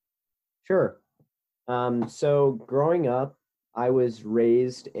 Sure. So growing up, I was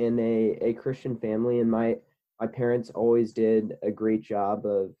raised in a Christian family, and my parents always did a great job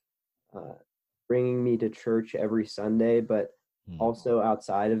of bringing me to church every Sunday, but also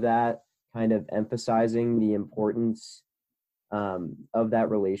outside of that, kind of emphasizing the importance of that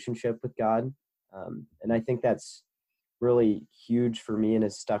relationship with God. And I think that's really huge for me and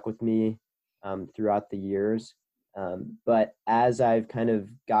has stuck with me throughout the years. But as I've kind of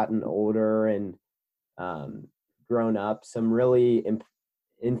gotten older and grown up, some really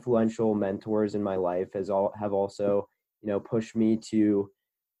influential mentors in my life have also, pushed me to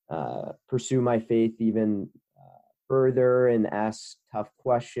pursue my faith even further and ask tough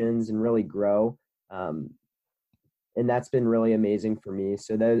questions and really grow. And that's been really amazing for me.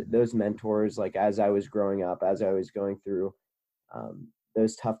 So those mentors, like as I was growing up, as I was going through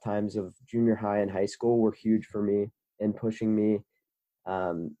those tough times of junior high and high school, were huge for me and pushing me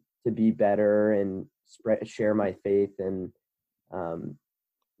to be better and share my faith, and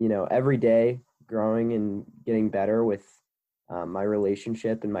every day growing and getting better with my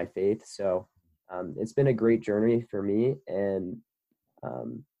relationship and my faith. So it's been a great journey for me, and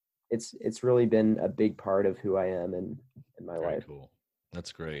it's really been a big part of who I am in my Very life. Cool.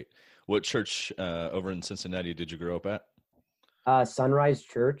 That's great. What church over in Cincinnati did you grow up at? Sunrise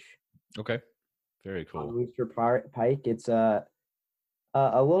Church. Okay. Very cool. On Wooster Pike. It's a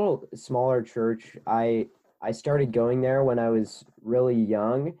little smaller church. I started going there when I was really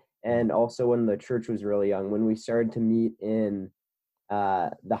young, and also when the church was really young, when we started to meet in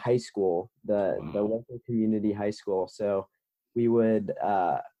the high school, the local community high school. So we would,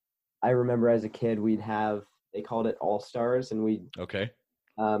 I remember as a kid, they called it All Stars, and we'd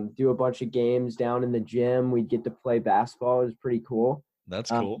do a bunch of games down in the gym. We'd get to play basketball. It was pretty cool. That's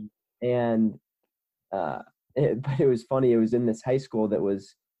cool. But it was funny. It was in this high school that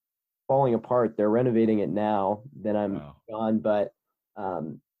was falling apart. They're renovating it now. Then I'm gone, but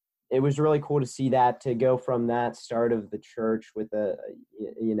it was really cool to see that, to go from that start of the church with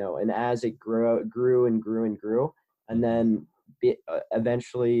and as it grew and grew, and then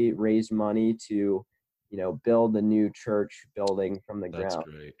eventually raised money to, build a new church building from the That's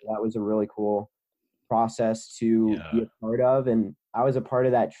ground. Great. That was a really cool process to be a part of, and I was a part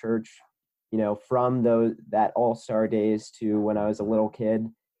of that church, from that all-star days to when I was a little kid,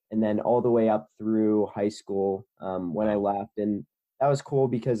 and then all the way up through high school when I left. And that was cool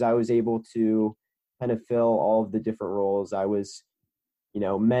because I was able to kind of fill all of the different roles. I was,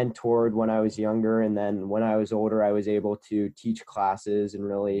 mentored when I was younger, and then when I was older, I was able to teach classes and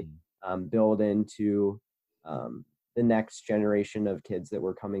really build into the next generation of kids that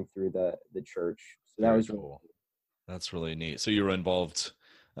were coming through the church. So that was cool. Really cool. That's really neat. So you were involved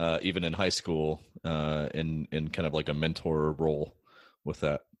even in high school in kind of like a mentor role with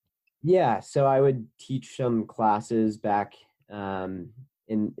that. Yeah. So I would teach some classes back in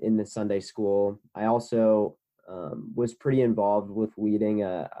the Sunday school. I also was pretty involved with leading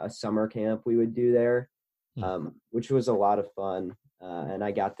a summer camp we would do there, which was a lot of fun. And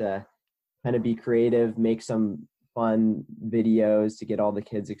I got to kind of be creative, make some fun videos to get all the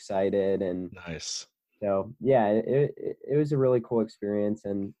kids excited. And nice. So yeah, it was a really cool experience.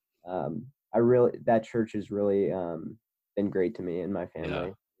 And that church has really been great to me and my family. Yeah,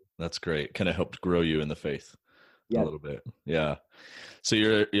 that's great. Kind of helped grow you in the faith a little bit. Yeah. So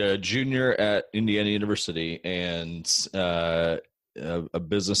you're a junior at Indiana University and a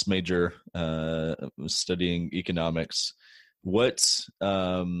business major, studying economics. What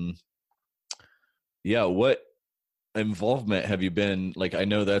involvement have you been like? I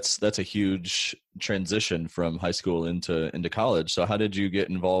know that's a huge transition from high school into college. So how did you get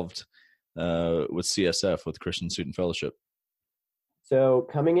involved with CSF, with Christian Student Fellowship? So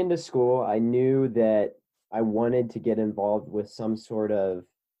coming into school, I knew that I wanted to get involved with some sort of,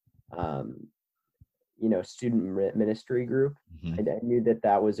 student ministry group. Mm-hmm. I knew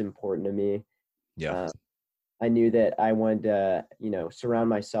that was important to me. Yeah. I knew that I wanted to, surround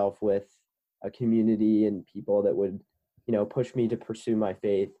myself with a community and people that would, push me to pursue my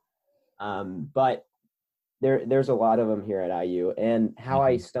faith. But there's a lot of them here at IU, and how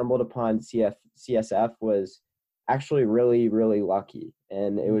I stumbled upon CSF was actually really, really lucky,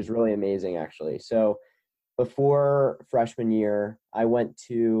 and it was really amazing actually. So before freshman year, I went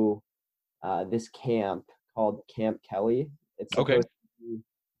to this camp called Camp Kelly. It's supposed to be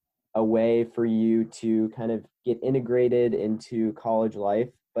a way for you to kind of get integrated into college life,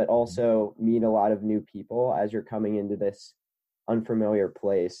 but also meet a lot of new people as you're coming into this unfamiliar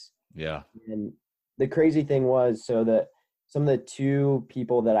place. Yeah. And the crazy thing was, so that some of the two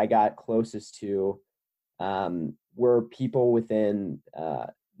people that I got closest to were people within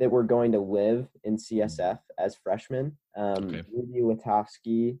that were going to live in CSF as freshmen. Rudy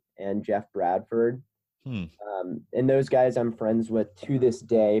Latofsky and Jeff Bradford. And those guys I'm friends with to this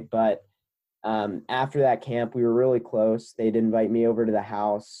day. But after that camp, we were really close. They'd invite me over to the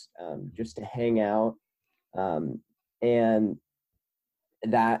house just to hang out. And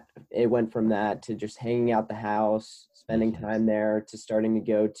that it went from that to just hanging out the house, spending time there, to starting to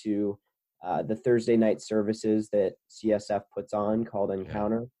go to the Thursday night services that CSF puts on called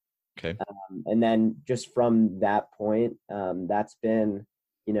Encounter. Okay. And then just from that point, that's been,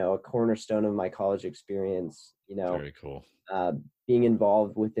 a cornerstone of my college experience, Very cool. Being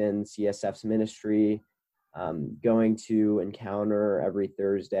involved within CSF's ministry, going to Encounter every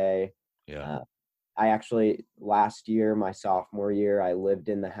Thursday. Yeah. I actually, last year, my sophomore year, I lived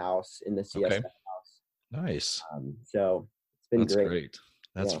in the house, in the CSF house. Nice. So it's been great.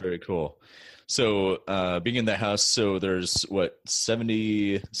 That's very cool. So being in that house, so there's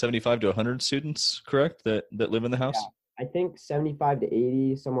 75 to 100 students, correct, that live in the house? Yeah, I think 75 to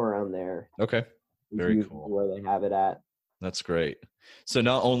 80, somewhere around there. Okay. Very cool. Where they have it at. That's great. So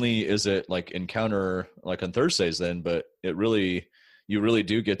not only is it like Encounter like on Thursdays then, but you really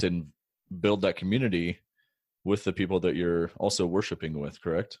do get to build that community with the people that you're also worshiping with,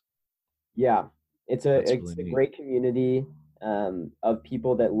 correct? Yeah. It's a really great community of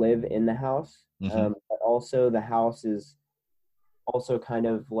people that live in the house. But also the house is also kind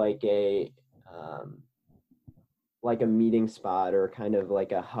of like like a meeting spot or kind of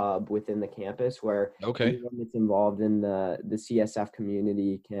like a hub within the campus where anyone that's involved in the CSF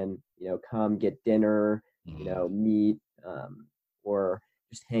community can, come get dinner, meet, or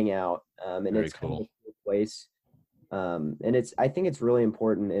just hang out. And Very it's cool. kind of a cool place. And I think it's really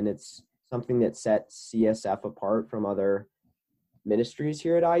important, and it's something that sets CSF apart from other ministries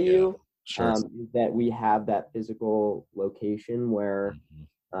here at IU. Sure. That we have that physical location where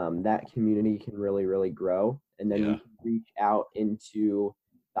that community can really, really grow. And then we can reach out into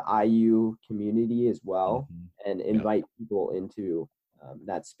the IU community as well and invite people into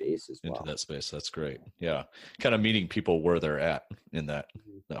that space as well. Into that space. That's great. Yeah. Kind of meeting people where they're at in that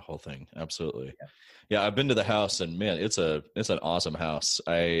whole thing. Absolutely. Yeah. I've been to the house, and man, it's an awesome house.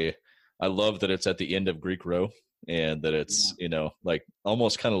 I love that it's at the end of Greek Row, and that it's, like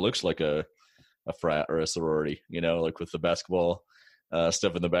almost kind of looks like a frat or a sorority, like with the basketball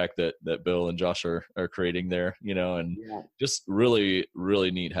stuff in the back that Bill and Josh are creating there, and just really, really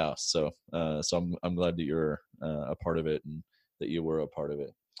neat house. So I'm glad that you're a part of it, and that you were a part of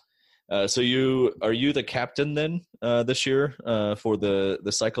it. So are you the captain then this year for the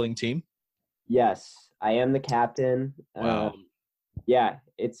cycling team? Yes, I am the captain. Wow.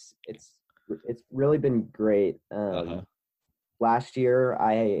 It's really been great. Last year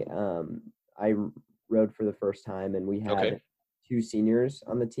I rode for the first time, and we had 2 seniors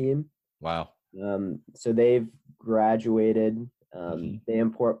on the team. Wow. So they've graduated. They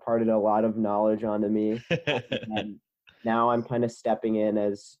imparted a lot of knowledge onto me. And now I'm kind of stepping in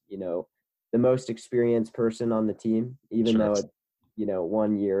as, the most experienced person on the team, even though it's,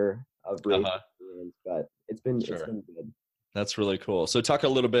 1 year of race experience, but it's been good. That's really cool. So talk a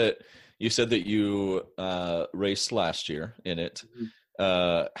little bit, you said that you raced last year in it.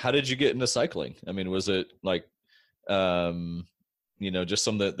 How did you get into cycling? I mean, was it like, just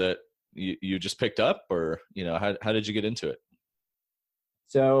something that you just picked up, or, how did you get into it?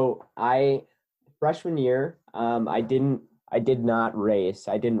 So freshman year, I did not race.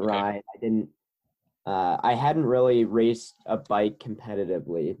 I didn't ride. I hadn't really raced a bike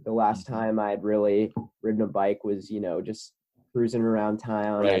competitively. The last time I had really ridden a bike was, just cruising around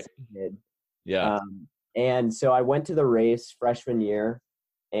town as a kid. Yeah. And so I went to the race freshman year,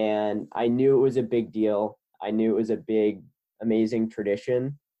 and I knew it was a big deal. I knew it was a big, amazing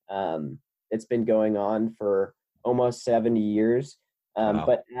tradition. It's been going on for almost 70 years. Wow.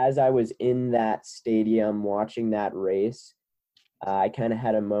 But as I was in that stadium watching that race, I kind of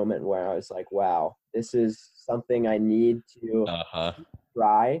had a moment where I was like, wow, this is something I need to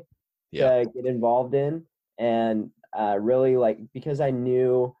try to get involved in. And really, because I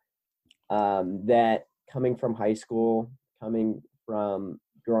knew that coming from high school, coming from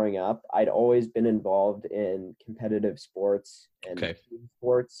growing up, I'd always been involved in competitive sports and team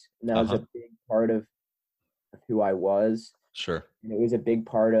sports. And that was a big part of who I was. Sure. And it was a big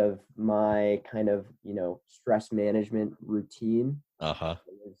part of my kind of, stress management routine. It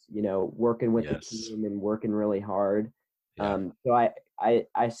was, working with the team and working really hard. So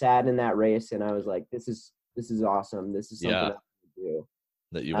I sat in that race, and I was like, this is awesome. This is something I want to do.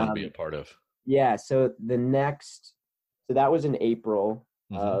 That you want to be a part of. Yeah. So so that was in April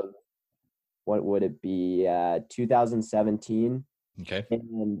of, what would it be? 2017. Okay.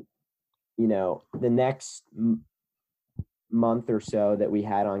 And, the next month or so that we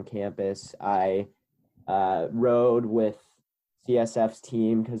had on campus, I rode with CSF's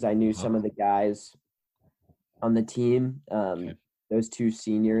team because I knew some of the guys on the team. Those 2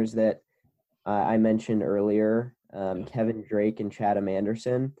 seniors that I mentioned earlier, Kevin Drake and Chatham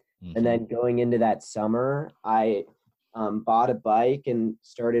Anderson. And then going into that summer, I bought a bike and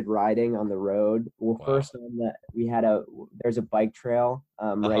started riding on the road. Well, first there's a bike trail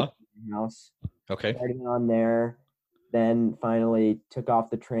right in the house. Okay. Starting on there, then finally took off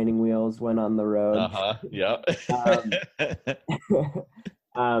the training wheels, went on the road.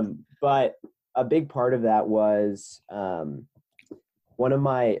 But a big part of that was one of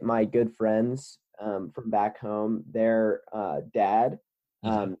my good friends from back home, their dad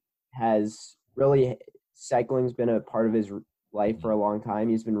has really, cycling's been a part of his life for a long time.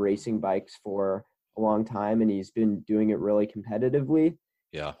 He's been racing bikes for a long time, and he's been doing it really competitively.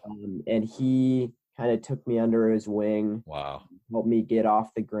 Yeah. And he kind of took me under his wing. Wow. Helped me get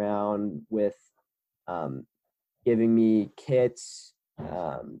off the ground with giving me kits,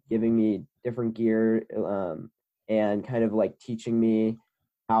 giving me different gear, and kind of like teaching me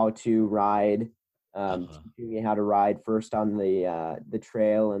how to ride, teaching me how to ride first on the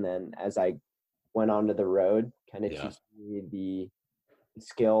trail, and then as I went onto the road, kind of teaching me the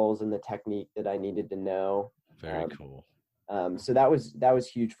skills and the technique that I needed to know. Very cool. So that was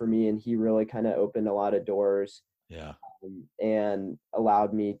huge for me, and he really kind of opened a lot of doors Yeah. And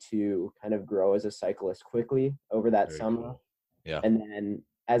allowed me to kind of grow as a cyclist quickly over that Very summer. cool. Yeah. And then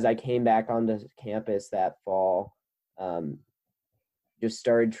as I came back onto campus that fall, just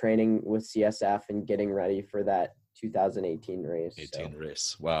started training with CSF and getting ready for that 2018 race.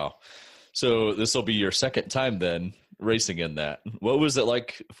 Race. Wow. So this will be your second time then racing in that. What was it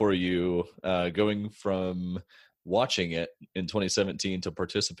like for you going from watching it in 2017 to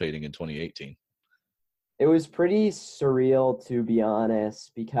participating in 2018? It was pretty surreal, to be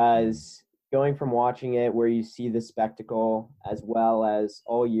honest, because going from watching it where you see the spectacle, as well as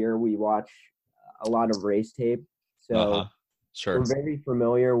all year we watch a lot of race tape. So sure. We're very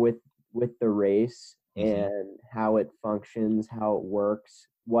familiar with the race and how it functions, how it works,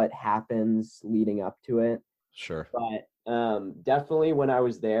 what happens leading up to it. Sure. But definitely when I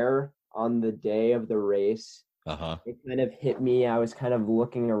was there on the day of the race, it kind of hit me. I was kind of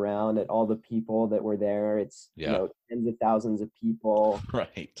looking around at all the people that were there. It's tens of thousands of people,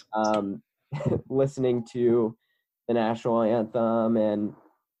 right? Listening to the national anthem and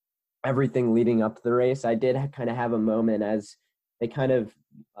everything leading up to the race. I did kind of have a moment as they kind of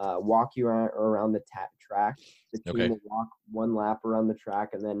walk you around the track. The team will walk one lap around the track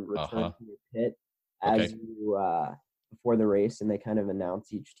and then return to your pit as you before the race, and they kind of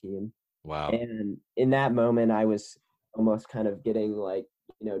announce each team. Wow. And in that moment, I was almost kind of getting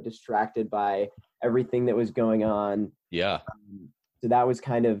distracted by everything that was going on. Yeah. So that was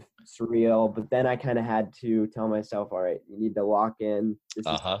kind of surreal. But then I kind of had to tell myself, all right, you need to lock in. This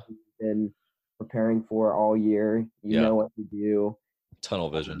is what you've been preparing for all year. You know what to do.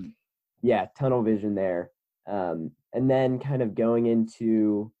 Tunnel vision. Tunnel vision there. And then kind of going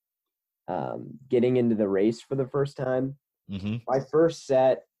into getting into the race for the first time. My first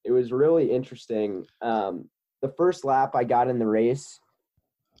set, it was really interesting. The first lap I got in the race,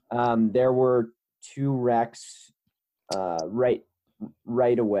 there were 2 wrecks right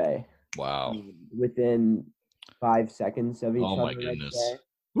away. Wow. Within 5 seconds of each other. Oh my goodness.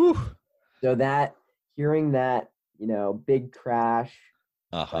 Whew. So hearing that, big crash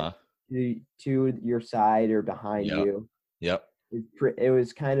to your side or behind you. Yep. It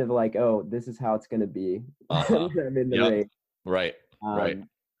was kind of like, oh, this is how it's going to be. I'm in the race. Right. Right.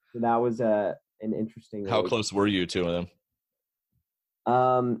 So that was an interesting. How close were you to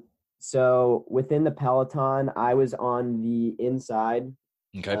them? So within the peloton, I was on the inside.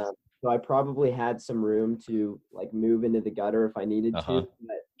 Okay. So I probably had some room to move into the gutter if I needed to.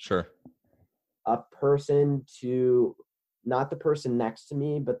 But sure. A person not the person next to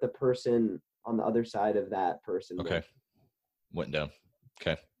me, but the person on the other side of that person. Okay. Went down.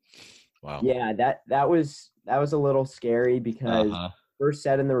 Okay. Wow. Yeah, that was a little scary because first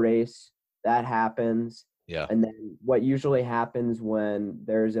set in the race, that happens. Yeah. And then what usually happens when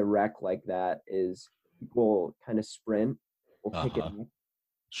there's a wreck like that is people kind of sprint, will pick it up.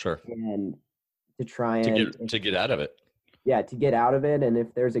 Sure. And to try and to get out of it. Yeah, to get out of it, and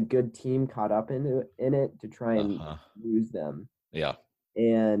if there's a good team caught up in it, to try and lose them. Yeah.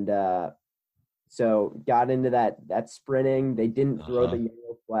 And so got into that sprinting. They didn't throw the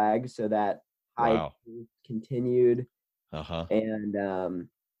yellow flag, so that high continued. And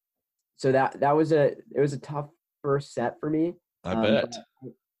so that was it was a tough first set for me. I bet.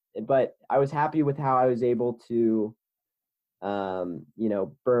 But I was happy with how I was able to,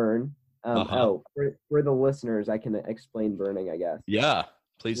 burn. For the listeners, I can explain burning, I guess. Yeah,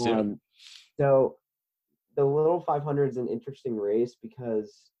 please do. So the Little 500 is an interesting race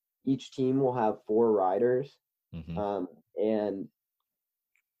because each team will have 4 riders, and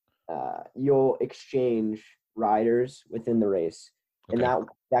you'll exchange riders within the race. And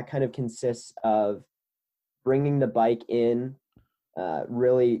that kind of consists of bringing the bike in,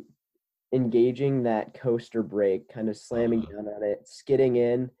 really engaging that coaster brake, kind of slamming down on it, skidding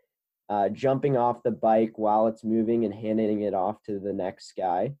in, jumping off the bike while it's moving and handing it off to the next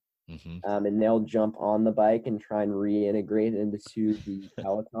guy. And they'll jump on the bike and try and reintegrate into the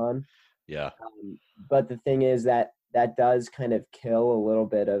peloton. Yeah. But the thing is that does kind of kill a little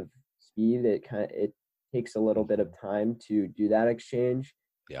bit of speed. It takes a little bit of time to do that exchange.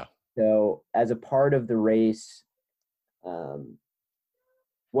 Yeah. So as a part of the race,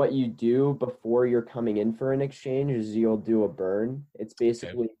 what you do before you're coming in for an exchange is you'll do a burn. It's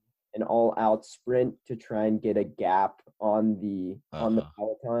basically an all-out sprint to try and get a gap on the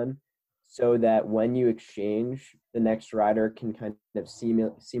peloton, so that when you exchange, the next rider can kind of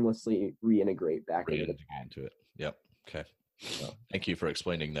seamlessly reintegrate back into it. Yep. Okay. Thank you for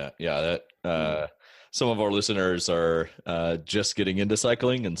explaining that. Yeah, that some of our listeners are just getting into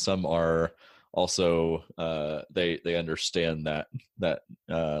cycling, and some are also they understand that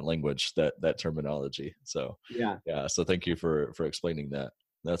language, that terminology. So yeah. So thank you for explaining that.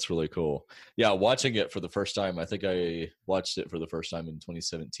 That's really cool. Yeah, watching it for the first time, I think I watched it for the first time in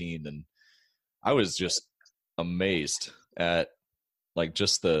 2017, and I was just amazed at like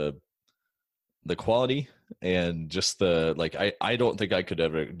just the quality and just the like. I don't think I could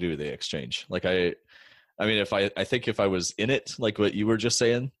ever do the exchange. Like I mean, I think if I was in it, like what you were just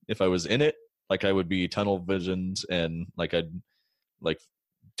saying, if I was in it, like I would be tunnel visioned and like I'd like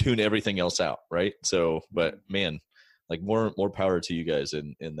tune everything else out, right? So, but man, like more power to you guys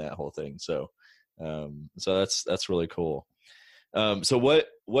in that whole thing. So so that's really cool. So what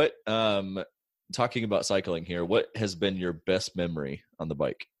talking about cycling here, what has been your best memory on the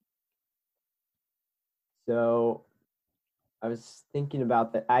bike? So I was thinking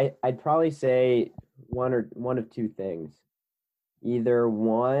about that. I'd probably say one of two things. Either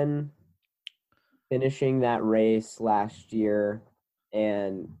one, finishing that race last year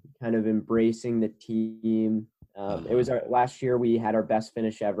and kind of embracing the team. It was last year we had our best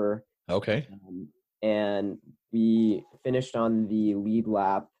finish ever. Okay. And we finished on the lead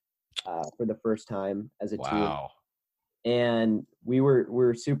lap for the first time as a team. And we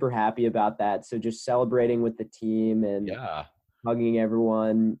were super happy about that. So just celebrating with the team and hugging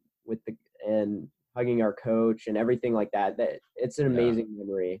everyone and hugging our coach and everything like that. It's an amazing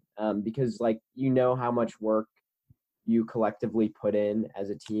memory because like how much work you collectively put in as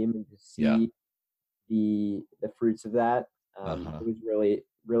a team, and to see the fruits of that. It was really,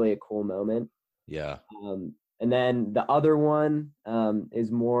 really a cool moment. Yeah. And then the other one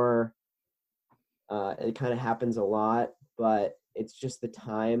is more. It kind of happens a lot, but it's just the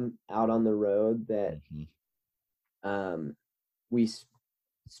time out on the road that we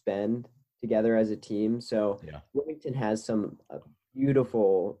spend together as a team. So Wilmington has some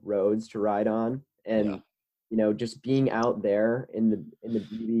beautiful roads to ride on, and just being out there in the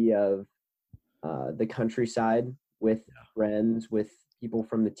beauty of the countryside with friends, with people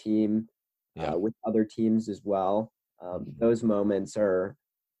from the team, with other teams as well. Those moments are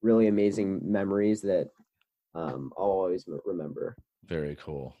really amazing memories that I'll always remember. Very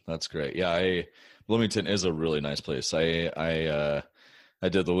cool. That's great. Yeah, Bloomington is a really nice place. I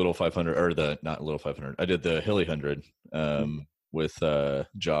did the little 500 or not little 500. I did the hilly 100 with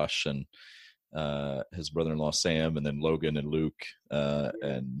Josh and his brother-in-law Sam, and then Logan and Luke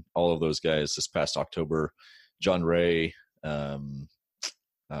and all of those guys this past October. John Ray,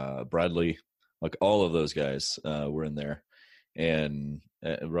 Bradley, like all of those guys were in there, and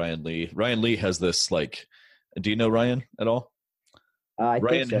Ryan Lee. Ryan Lee has this like. Do you know Ryan at all?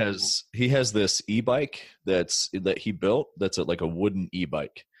 Ryan has this e-bike that he built that's like a wooden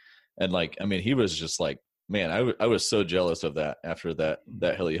e-bike, and like I mean he was just like, man, I was so jealous of that after that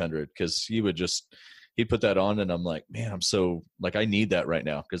hilly 100, because he'd put that on and I'm like, man, I'm so like I need that right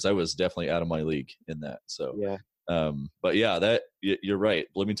now, because I was definitely out of my league in that. So but yeah, that you're right.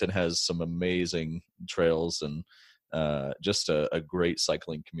 Bloomington has some amazing trails and just a great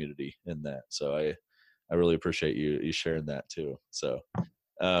cycling community in that. So I really appreciate you sharing that too. So,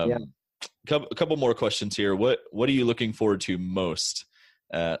 a couple more questions here. What are you looking forward to most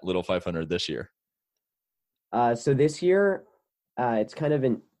at Little 500 this year? So this year, it's kind of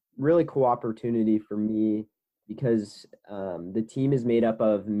a really cool opportunity for me because the team is made up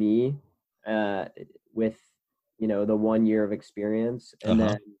of me with the 1 year of experience, and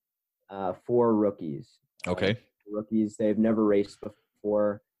then 4 rookies. Okay. Rookies, they've never raced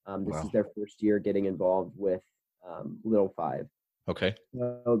before. This is their first year getting involved with Little 5. Okay.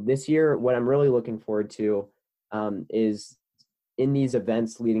 So this year, what I'm really looking forward to is in these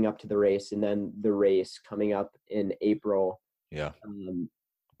events leading up to the race, and then the race coming up in April. Yeah.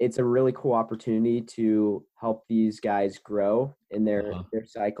 It's a really cool opportunity to help these guys grow in their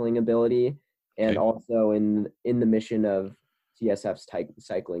cycling ability, and also in the mission of CSF's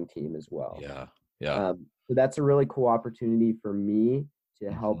cycling team as well. Yeah. Yeah. So that's a really cool opportunity for me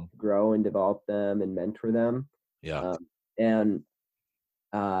to help grow and develop them and mentor them. Yeah. And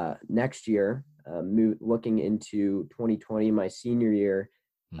next year, looking into 2020, my senior year,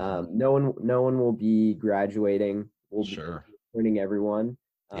 no one will be graduating. We'll be returning everyone.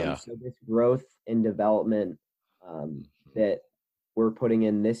 So this growth and development that we're putting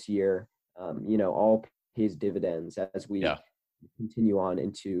in this year, all pays dividends as we continue on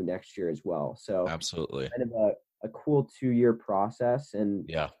into next year as well. So absolutely, kind of a cool 2-year process, and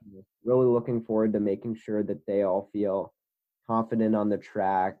really looking forward to making sure that they all feel confident on the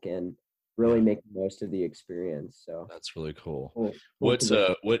track and really make the most of the experience. So that's really cool. What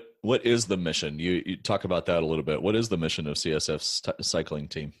is the mission? You talk about that a little bit. What is the mission of CSF's cycling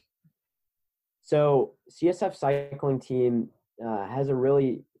team? So CSF cycling team has a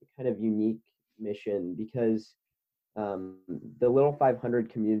really kind of unique mission because the Little 500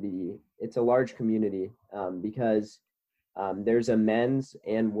 community, it's a large community because there's a men's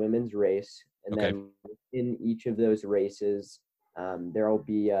and women's race. And then in each of those races, there will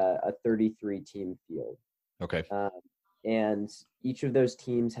be a 33 team field. Okay. And each of those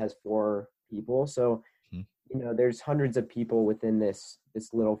teams has 4 people. So, there's hundreds of people within this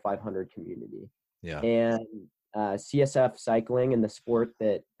Little 500 community. Yeah. And CSF cycling and the sport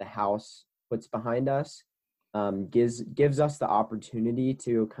that the house puts behind us gives us the opportunity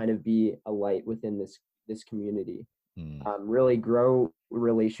to kind of be a light within this community. Really grow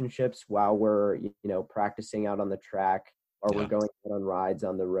relationships while we're practicing out on the track or we're going out on rides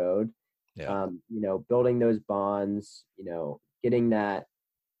on the road. Building those bonds, getting that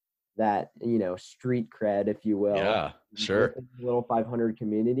street cred, if you will. Yeah, sure. Little 500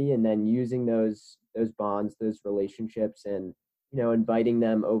 community, and then using those bonds, those relationships, and inviting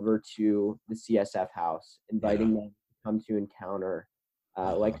them over to the CSF house, inviting them to come to encounter,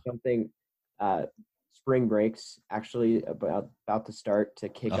 like something. Spring breaks actually about to start to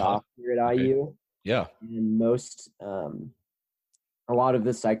kick off here at IU. Yeah, and a lot of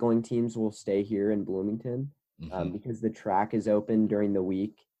the cycling teams will stay here in Bloomington because the track is open during the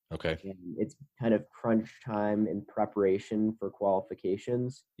week. Okay. And it's kind of crunch time in preparation for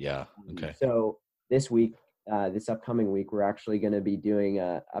qualifications. Yeah. Okay. So this upcoming week, we're actually going to be doing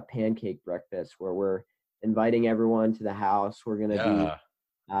a pancake breakfast where we're inviting everyone to the house. We're going to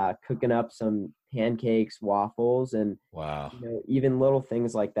be cooking up some pancakes, waffles, and even little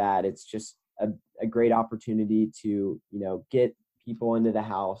things like that. It's just a great opportunity to, get people into the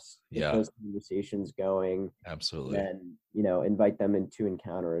house, get those conversations going. Absolutely. And, invite them into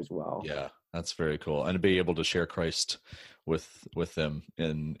encounter as well. Yeah, that's very cool. And to be able to share Christ with them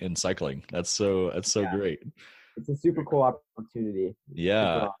in cycling. That's so great. It's a super cool opportunity.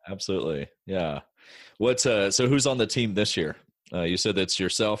 Yeah, absolutely. Yeah. So who's on the team this year? You said that's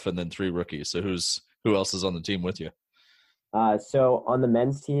yourself and then 3 rookies. So who else is on the team with you? So on the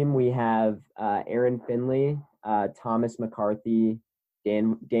men's team, we have Aaron Finley, Thomas McCarthy,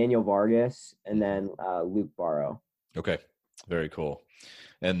 Daniel Vargas, and then Luke Barrow. Okay, very cool.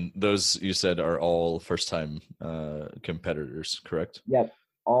 And those, you said, are all first-time competitors, correct? Yep,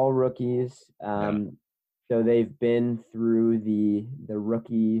 all rookies. So they've been through the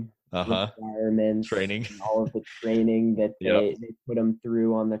rookie requirements, training, all of the training that they put them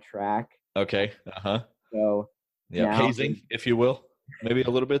through on the track. Okay. So hazing, if you will, maybe a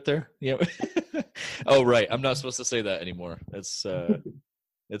little bit there. Yeah. Oh, right. I'm not supposed to say that anymore. It's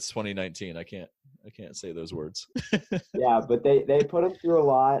 2019. I can't say those words. Yeah, but they put them through a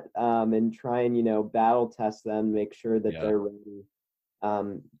lot and try and battle test them, make sure that they're ready.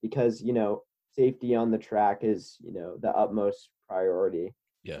 Because safety on the track is the utmost priority.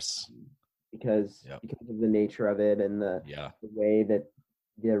 Yes. Because of the nature of it and the way that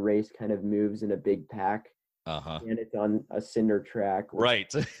the race kind of moves in a big pack. And it's on a cinder track.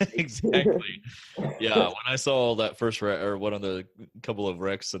 Right. Exactly. Yeah. When I saw that first wreck, or one of the couple of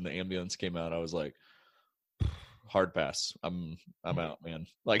wrecks and the ambulance came out, I was like, hard pass. I'm out, man.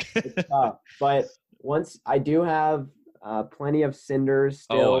 Like, it's tough. But once I do have plenty of cinders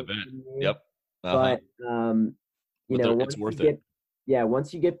still. Oh, I bet. Yep. But it's worth it. Yeah,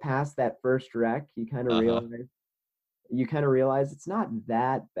 once you get past that first wreck, you kind of realize it's not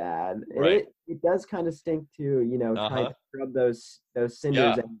that bad. Right. It does kind of stink too, trying to scrub those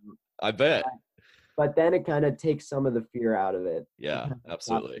cinders out. I bet. But then it kind of takes some of the fear out of it. Yeah,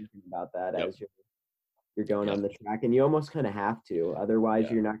 absolutely. Thinking about that as you're going on the track, and you almost kind of have to.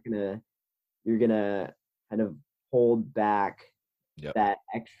 Otherwise, you're gonna kind of hold back that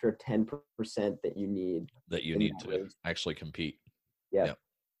extra 10% that you need. To actually compete. Yeah.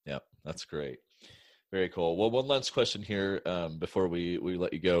 Yep. That's great. Very cool. Well, one last question here before we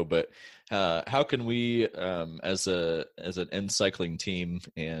let you go. But how can we, as an End Cycling team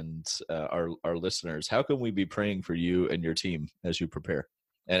and our listeners, how can we be praying for you and your team as you prepare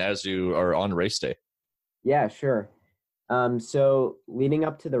and as you are on race day? Yeah, sure. So leading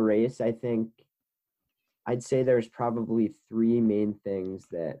up to the race, I think I'd say there's probably 3 main things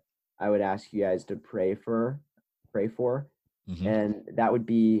that I would ask you guys to pray for, and that would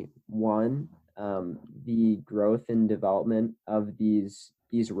be 1. The growth and development of these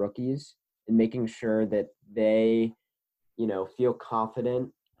rookies and making sure that they, feel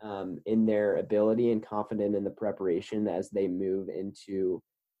confident in their ability and confident in the preparation as they move into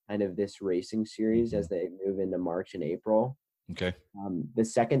kind of this racing series, as they move into March and April. Okay. The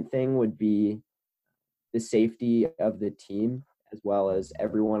second thing would be the safety of the team as well as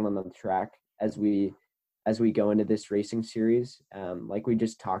everyone on the track as we go into this racing series. Like we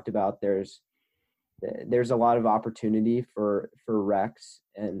just talked about, there's a lot of opportunity for wrecks,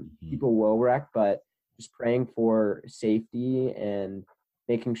 and people will wreck, but just praying for safety and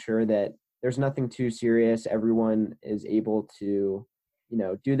making sure that there's nothing too serious. Everyone is able to,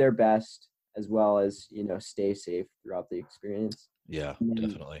 do their best, as well as, stay safe throughout the experience. Yeah,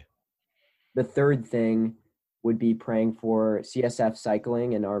 definitely. The third thing would be praying for CSF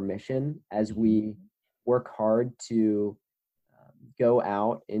cycling and our mission as we work hard to go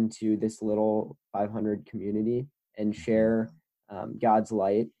out into this little 500 community and share God's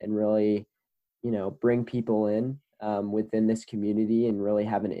light, and really, bring people in within this community and really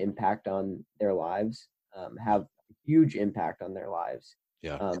have an impact on their lives, have a huge impact on their lives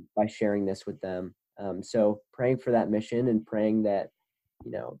by sharing this with them. So praying for that mission, and praying that,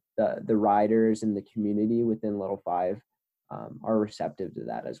 the riders and the community within Little Five are receptive to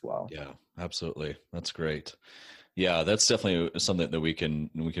that as well. Yeah, absolutely. That's great. Yeah, that's definitely something that we can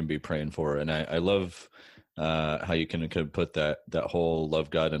be praying for. And I love how you can put that whole love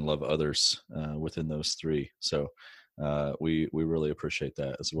God and love others within those three. So we really appreciate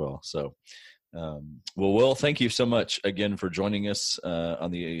that as well. So well, Will, thank you so much again for joining us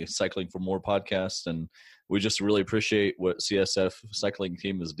on the Cycling for More podcast. And we just really appreciate what CSF cycling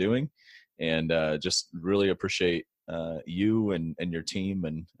team is doing, and just really appreciate you and your team.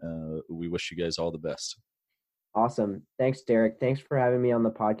 And we wish you guys all the best. Awesome. Thanks, Derek. Thanks for having me on the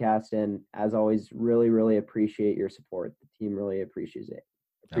podcast. And as always, really, really appreciate your support. The team really appreciates it.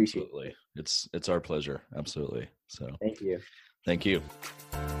 Absolutely. It's our pleasure. Absolutely. So thank you. Thank you.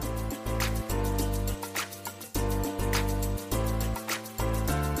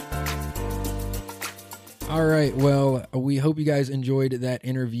 All right. Well, we hope you guys enjoyed that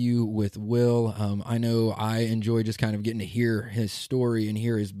interview with Will. I know I enjoy just kind of getting to hear his story and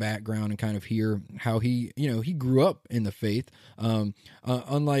hear his background and kind of hear how he grew up in the faith.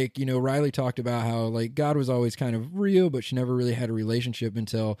 Unlike, Riley talked about how like God was always kind of real, but she never really had a relationship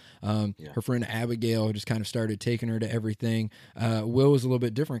until her friend Abigail just kind of started taking her to everything. Will was a little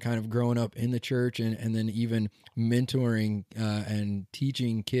bit different, kind of growing up in the church and then even mentoring and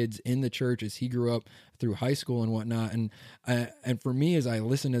teaching kids in the church as he grew up through high school and whatnot. And for me, as I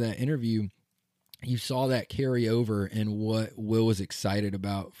listened to that interview, you saw that carry over in what Will was excited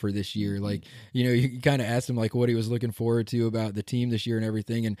about for this year. Like, you kind of asked him like what he was looking forward to about the team this year and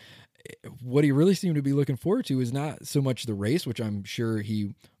everything. And what he really seemed to be looking forward to is not so much the race, which I'm sure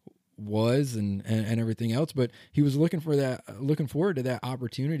he was and everything else, but he was looking forward to that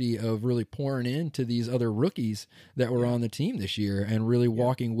opportunity of really pouring into these other rookies that were on the team this year and really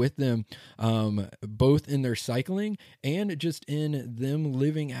walking with them, both in their cycling and just in them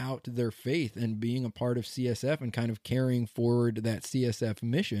living out their faith and being a part of CSF and kind of carrying forward that CSF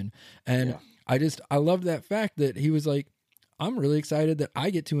mission. And I loved that fact that he was like, I'm really excited that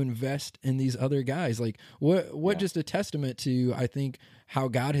I get to invest in these other guys. Like what just a testament to, I think, how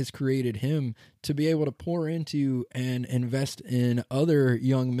God has created him to be able to pour into and invest in other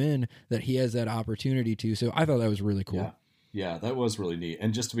young men that he has that opportunity to. So I thought that was really cool. Yeah, that was really neat.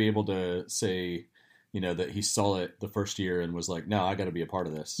 And just to be able to say, that he saw it the first year and was like, no, I got to be a part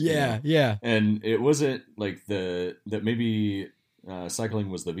of this. Yeah. And it wasn't like that maybe cycling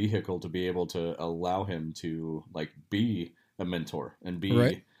was the vehicle to be able to allow him to like be a mentor and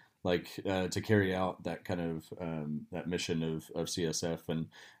be to carry out that kind of that mission of CSF. And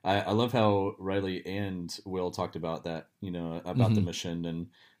I love how Riley and Will talked about that, about the mission,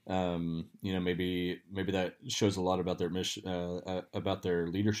 and maybe that shows a lot about their mission, about their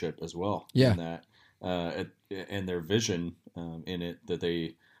leadership as well. Yeah. And that and their vision in it, that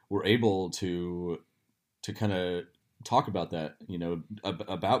they were able to kind of talk about that,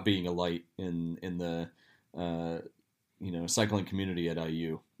 about being a light in the cycling community at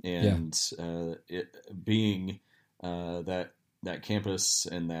IU, and it being that campus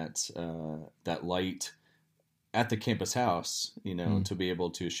and that light at the campus house, to be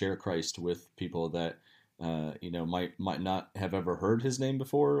able to share Christ with people that might not have ever heard his name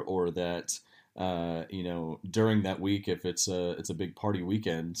before, or that during that week, if it's a big party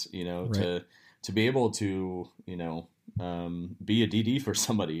weekend, to be able to be a DD for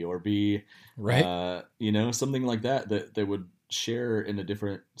somebody, or be something like that would share in a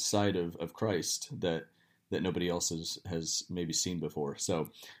different side of Christ that nobody else has maybe seen before. So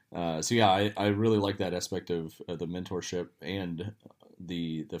I really like that aspect of the mentorship, and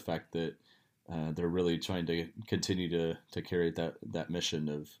the fact that they're really trying to continue to carry that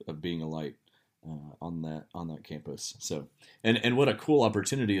mission of being a light on that campus. So and what a cool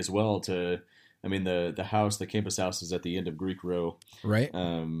opportunity as well to I mean, the campus house is at the end of Greek Row. Right.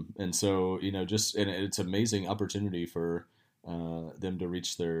 And so, and it's an amazing opportunity for them to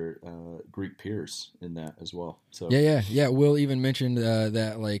reach their Greek peers in that as well. So yeah. Will even mentioned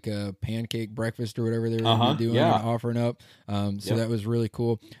that like pancake breakfast or whatever they were going to be doing and offering up. So that was really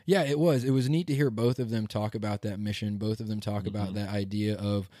cool. Yeah, it was neat to hear both of them talk about that mission. Both of them talk about that idea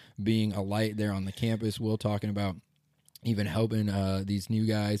of being a light there on the campus. Will talking about even helping these new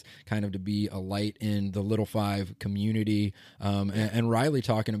guys kind of to be a light in the Little Five community. And Riley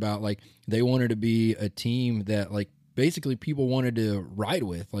talking about like they wanted to be a team that like basically people wanted to ride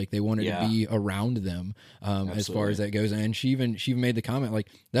with, like they wanted to be around them as far as that goes. And she even made the comment like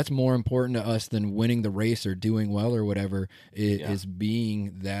that's more important to us than winning the race or doing well or whatever is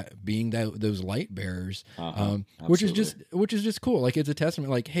being those light bearers, which is just cool. Like it's a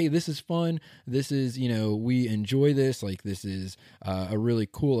testament like, hey, this is fun. This is, we enjoy this. Like this is a really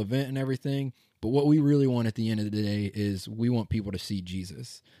cool event and everything. But what we really want at the end of the day is we want people to see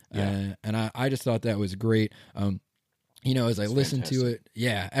Jesus. And I just thought that was great. As I listened to it,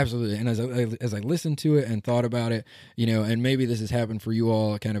 yeah, absolutely. And as I listened to it and thought about it, and maybe this has happened for you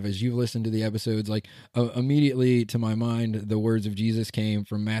all kind of as you've listened to the episodes, like immediately to my mind, the words of Jesus came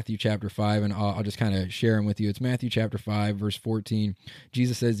from Matthew chapter 5, and I'll just kind of share them with you. It's Matthew chapter 5, verse 14.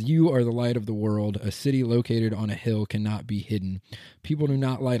 Jesus says, "You are the light of the world. A city located on a hill cannot be hidden. People do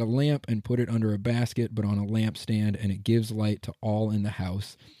not light a lamp and put it under a basket, but on a lampstand, and it gives light to all in the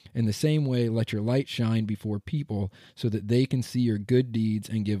house. In the same way, let your light shine before people so that they can see your good deeds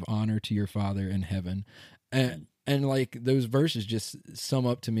and give honor to your Father in heaven." And like those verses just sum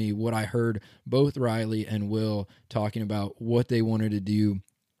up to me what I heard both Riley and Will talking about what they wanted to do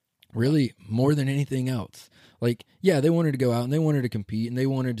really more than anything else. Like, yeah, they wanted to go out and they wanted to compete and they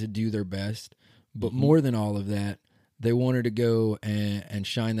wanted to do their best. But more than all of that, they wanted to go and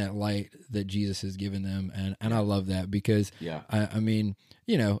shine that light that Jesus has given them. And I love that because, I mean,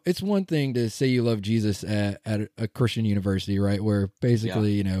 it's one thing to say you love Jesus at a Christian university, right, where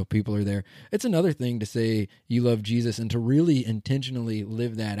basically, people are there. It's another thing to say you love Jesus and to really intentionally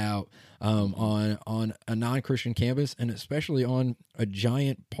live that out on a non-Christian campus and especially on a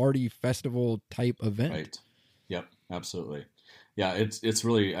giant party festival type event. Right. Yep, absolutely. Yeah, it's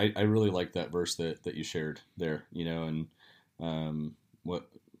really I really like that verse that you shared there, and what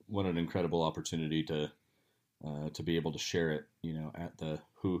an incredible opportunity to be able to share it, at the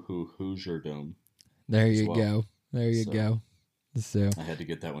Hoosier Dome. There you go. There you go. So I had to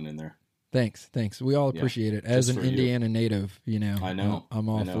get that one in there. Thanks. We all appreciate it. As an Indiana native, I know. I'm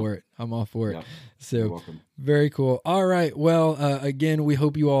all for it. I'm all for it. Yep. So you're welcome. Very cool. All right. Well, again, we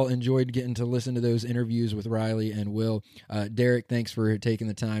hope you all enjoyed getting to listen to those interviews with Riley and Will. Derek, thanks for taking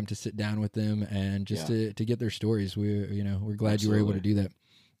the time to sit down with them and just to get their stories. We're glad you were able to do that.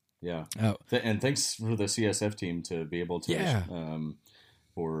 Yeah. And thanks for the CSF team to be able to,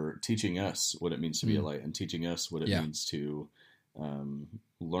 for teaching us what it means to be a light and teaching us what it means to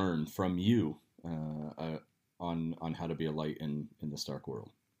learn from you on how to be a light in this dark world.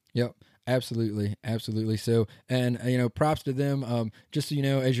 Yep, absolutely. So, and props to them. Just so you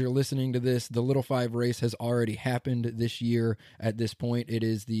know, as you're listening to this, the Little Five race has already happened this year. At this point, it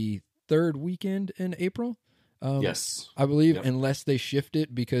is the third weekend in April. Yes, I believe, unless they shift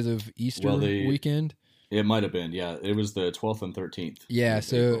it because of Easter weekend. It might have been, It was the 12th and 13th. Yeah,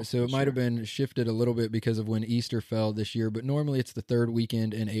 so it might have been shifted a little bit because of when Easter fell this year, but normally it's the third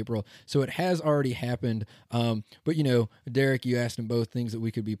weekend in April. So it has already happened. But, Derek, you asked them both things that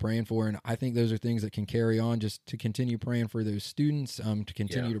we could be praying for, and I think those are things that can carry on just to continue praying for those students, to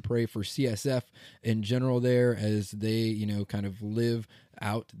continue to pray for CSF in general there as they, kind of live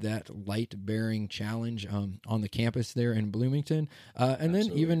out that light-bearing challenge on the campus there in Bloomington. And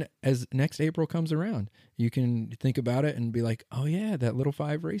then even as next April comes around, you can think about it and be like, oh, yeah, that Little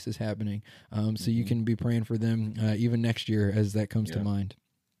Five race is happening. So you can be praying for them even next year as that comes to mind.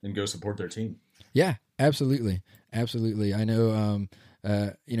 And go support their team. Yeah, absolutely. I know,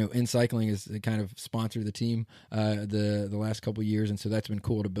 In Cycling has kind of sponsored the team the last couple of years, and so that's been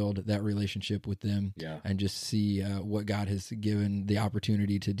cool to build that relationship with them and just see what God has given the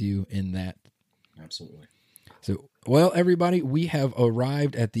opportunity to do in that. Absolutely. So, well, everybody, we have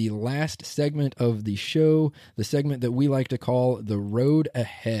arrived at the last segment of the show, the segment that we like to call The Road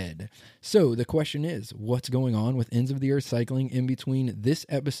Ahead. So the question is, what's going on with Ends of the Earth Cycling in between this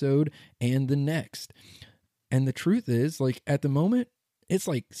episode and the next? And the truth is, like, at the moment, it's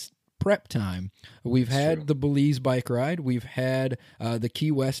like prep time. We've had the Belize bike ride. We've had the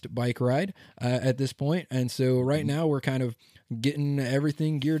Key West bike ride at this point. And so right now we're kind of getting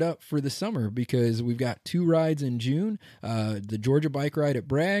everything geared up for the summer because we've got 2 rides in June, the Georgia bike ride at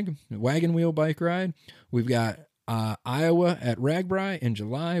Bragg, Wagon Wheel bike ride. We've got Iowa at RAGBRAI in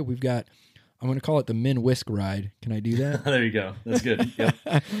July. We've got, I'm going to call it the Min Whisk ride. Can I do that? There you go. That's good. Yep.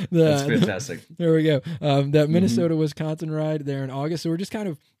 That's fantastic. There we go. That Minnesota, Wisconsin ride there in August. So we're just kind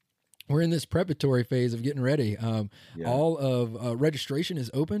of, we're in this preparatory phase of getting ready. All of registration is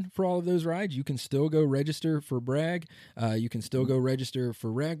open for all of those rides. You can still go register for Bragg. You can still go register for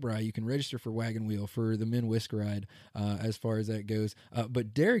RAGBRAI. You can register for Wagon Wheel for the Min Whisk ride as far as that goes.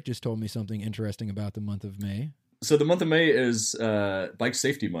 But Derek just told me something interesting about the month of May. So the month of May is Bike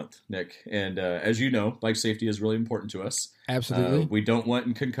Safety Month, Nick. And as you know, bike safety is really important to us. Absolutely. We don't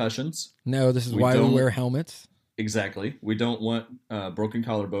want concussions. No, this is why we wear helmets. Exactly. We don't want broken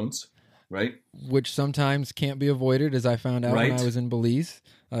collarbones, right? Which sometimes can't be avoided, as I found out when I was in Belize.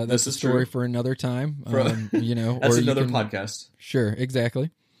 That's a story for another time. You know, that's another podcast. Sure, exactly.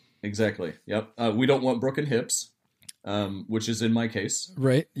 Exactly. Yep. We don't want broken hips, which is in my case.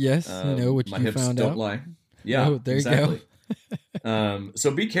 Right. Yes. You know, which my you hips found don't out. lie. Yeah. Oh, there exactly. you go. So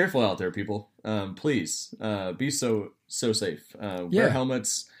be careful out there, people. Please be so safe. Wear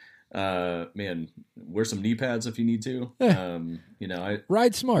helmets. Man, wear some knee pads if you need to. You know,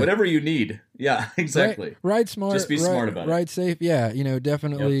 ride smart. Whatever you need. Yeah, exactly. Ride smart. Just be smart about it. Ride safe. Yeah, you know,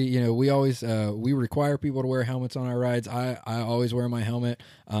 definitely. Yep. You know, we always we require people to wear helmets on our rides. I always wear my helmet.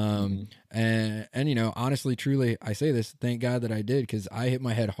 And you know, honestly, truly, I say this. Thank God that I did, because I hit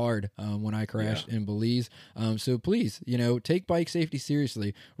my head hard when I crashed in Belize. So please, you know, take bike safety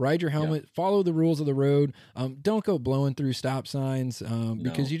seriously. Ride your helmet. Follow the rules of the road. Don't go blowing through stop signs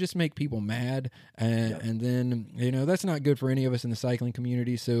because you just make people mad, and then you know that's not good for any of us in the cycling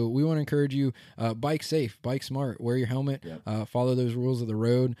community. So we want to encourage you: bike safe, bike smart, wear your helmet, follow those rules of the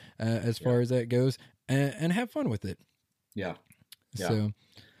road as far as that goes, and have fun with it. Yeah. So.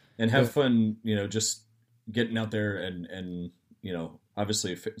 And have fun, you know, just getting out there and you know,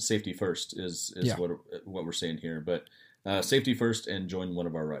 obviously safety first is what we're saying here. But safety first, and join one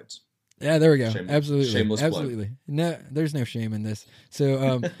of our rides. Yeah, there we go. Absolutely. Shameless Absolutely. plug. No, there's no shame in this.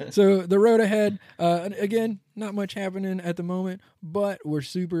 So, so the road ahead, again, not much happening at the moment, but we're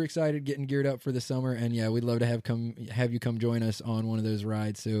super excited getting geared up for the summer. And yeah, we'd love to have you come join us on one of those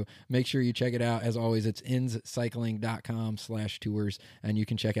rides. So make sure you check it out. As always, it's enscycling.com/tours, and you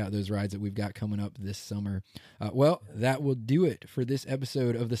can check out those rides that we've got coming up this summer. Well, that will do it for this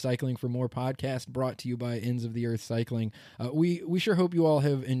episode of the Cycling for More podcast, brought to you by Ends of the Earth Cycling. We sure hope you all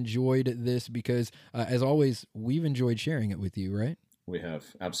have enjoyed this, because as always, we've enjoyed sharing it with you, right? We have,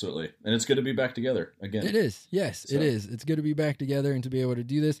 absolutely. And it's good to be back together again. It is. Yes, it is. It's good to be back together and to be able to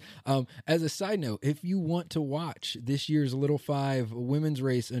do this. As a side note, if you want to watch this year's Little 5 women's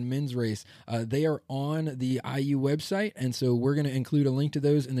race and men's race, they are on the IU website. And so we're going to include a link to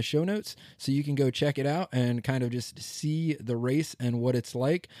those in the show notes, so you can go check it out and kind of just see the race and what it's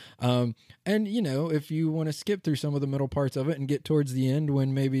like. And, you know, if you want to skip through some of the middle parts of it and get towards the end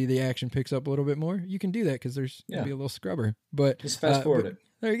when maybe the action picks up a little bit more, you can do that, because there's going to be a little scrubber. But just fast forward it.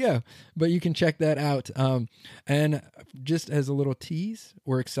 There you go. But you can check that out. And just as a little tease,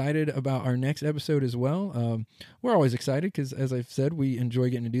 we're excited about our next episode as well. We're always excited because, as I've said, we enjoy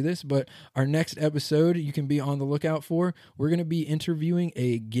getting to do this. But our next episode, you can be on the lookout for. We're going to be interviewing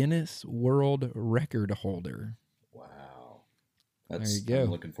a Guinness World Record holder. Wow. There you go.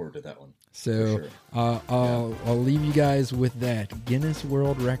 I'm looking forward to that one. So sure. I'll leave you guys with that Guinness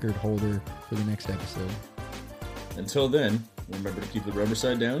World Record holder for the next episode. Until then, remember to keep the rubber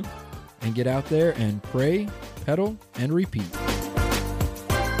side down. And get out there and pray, pedal, and repeat.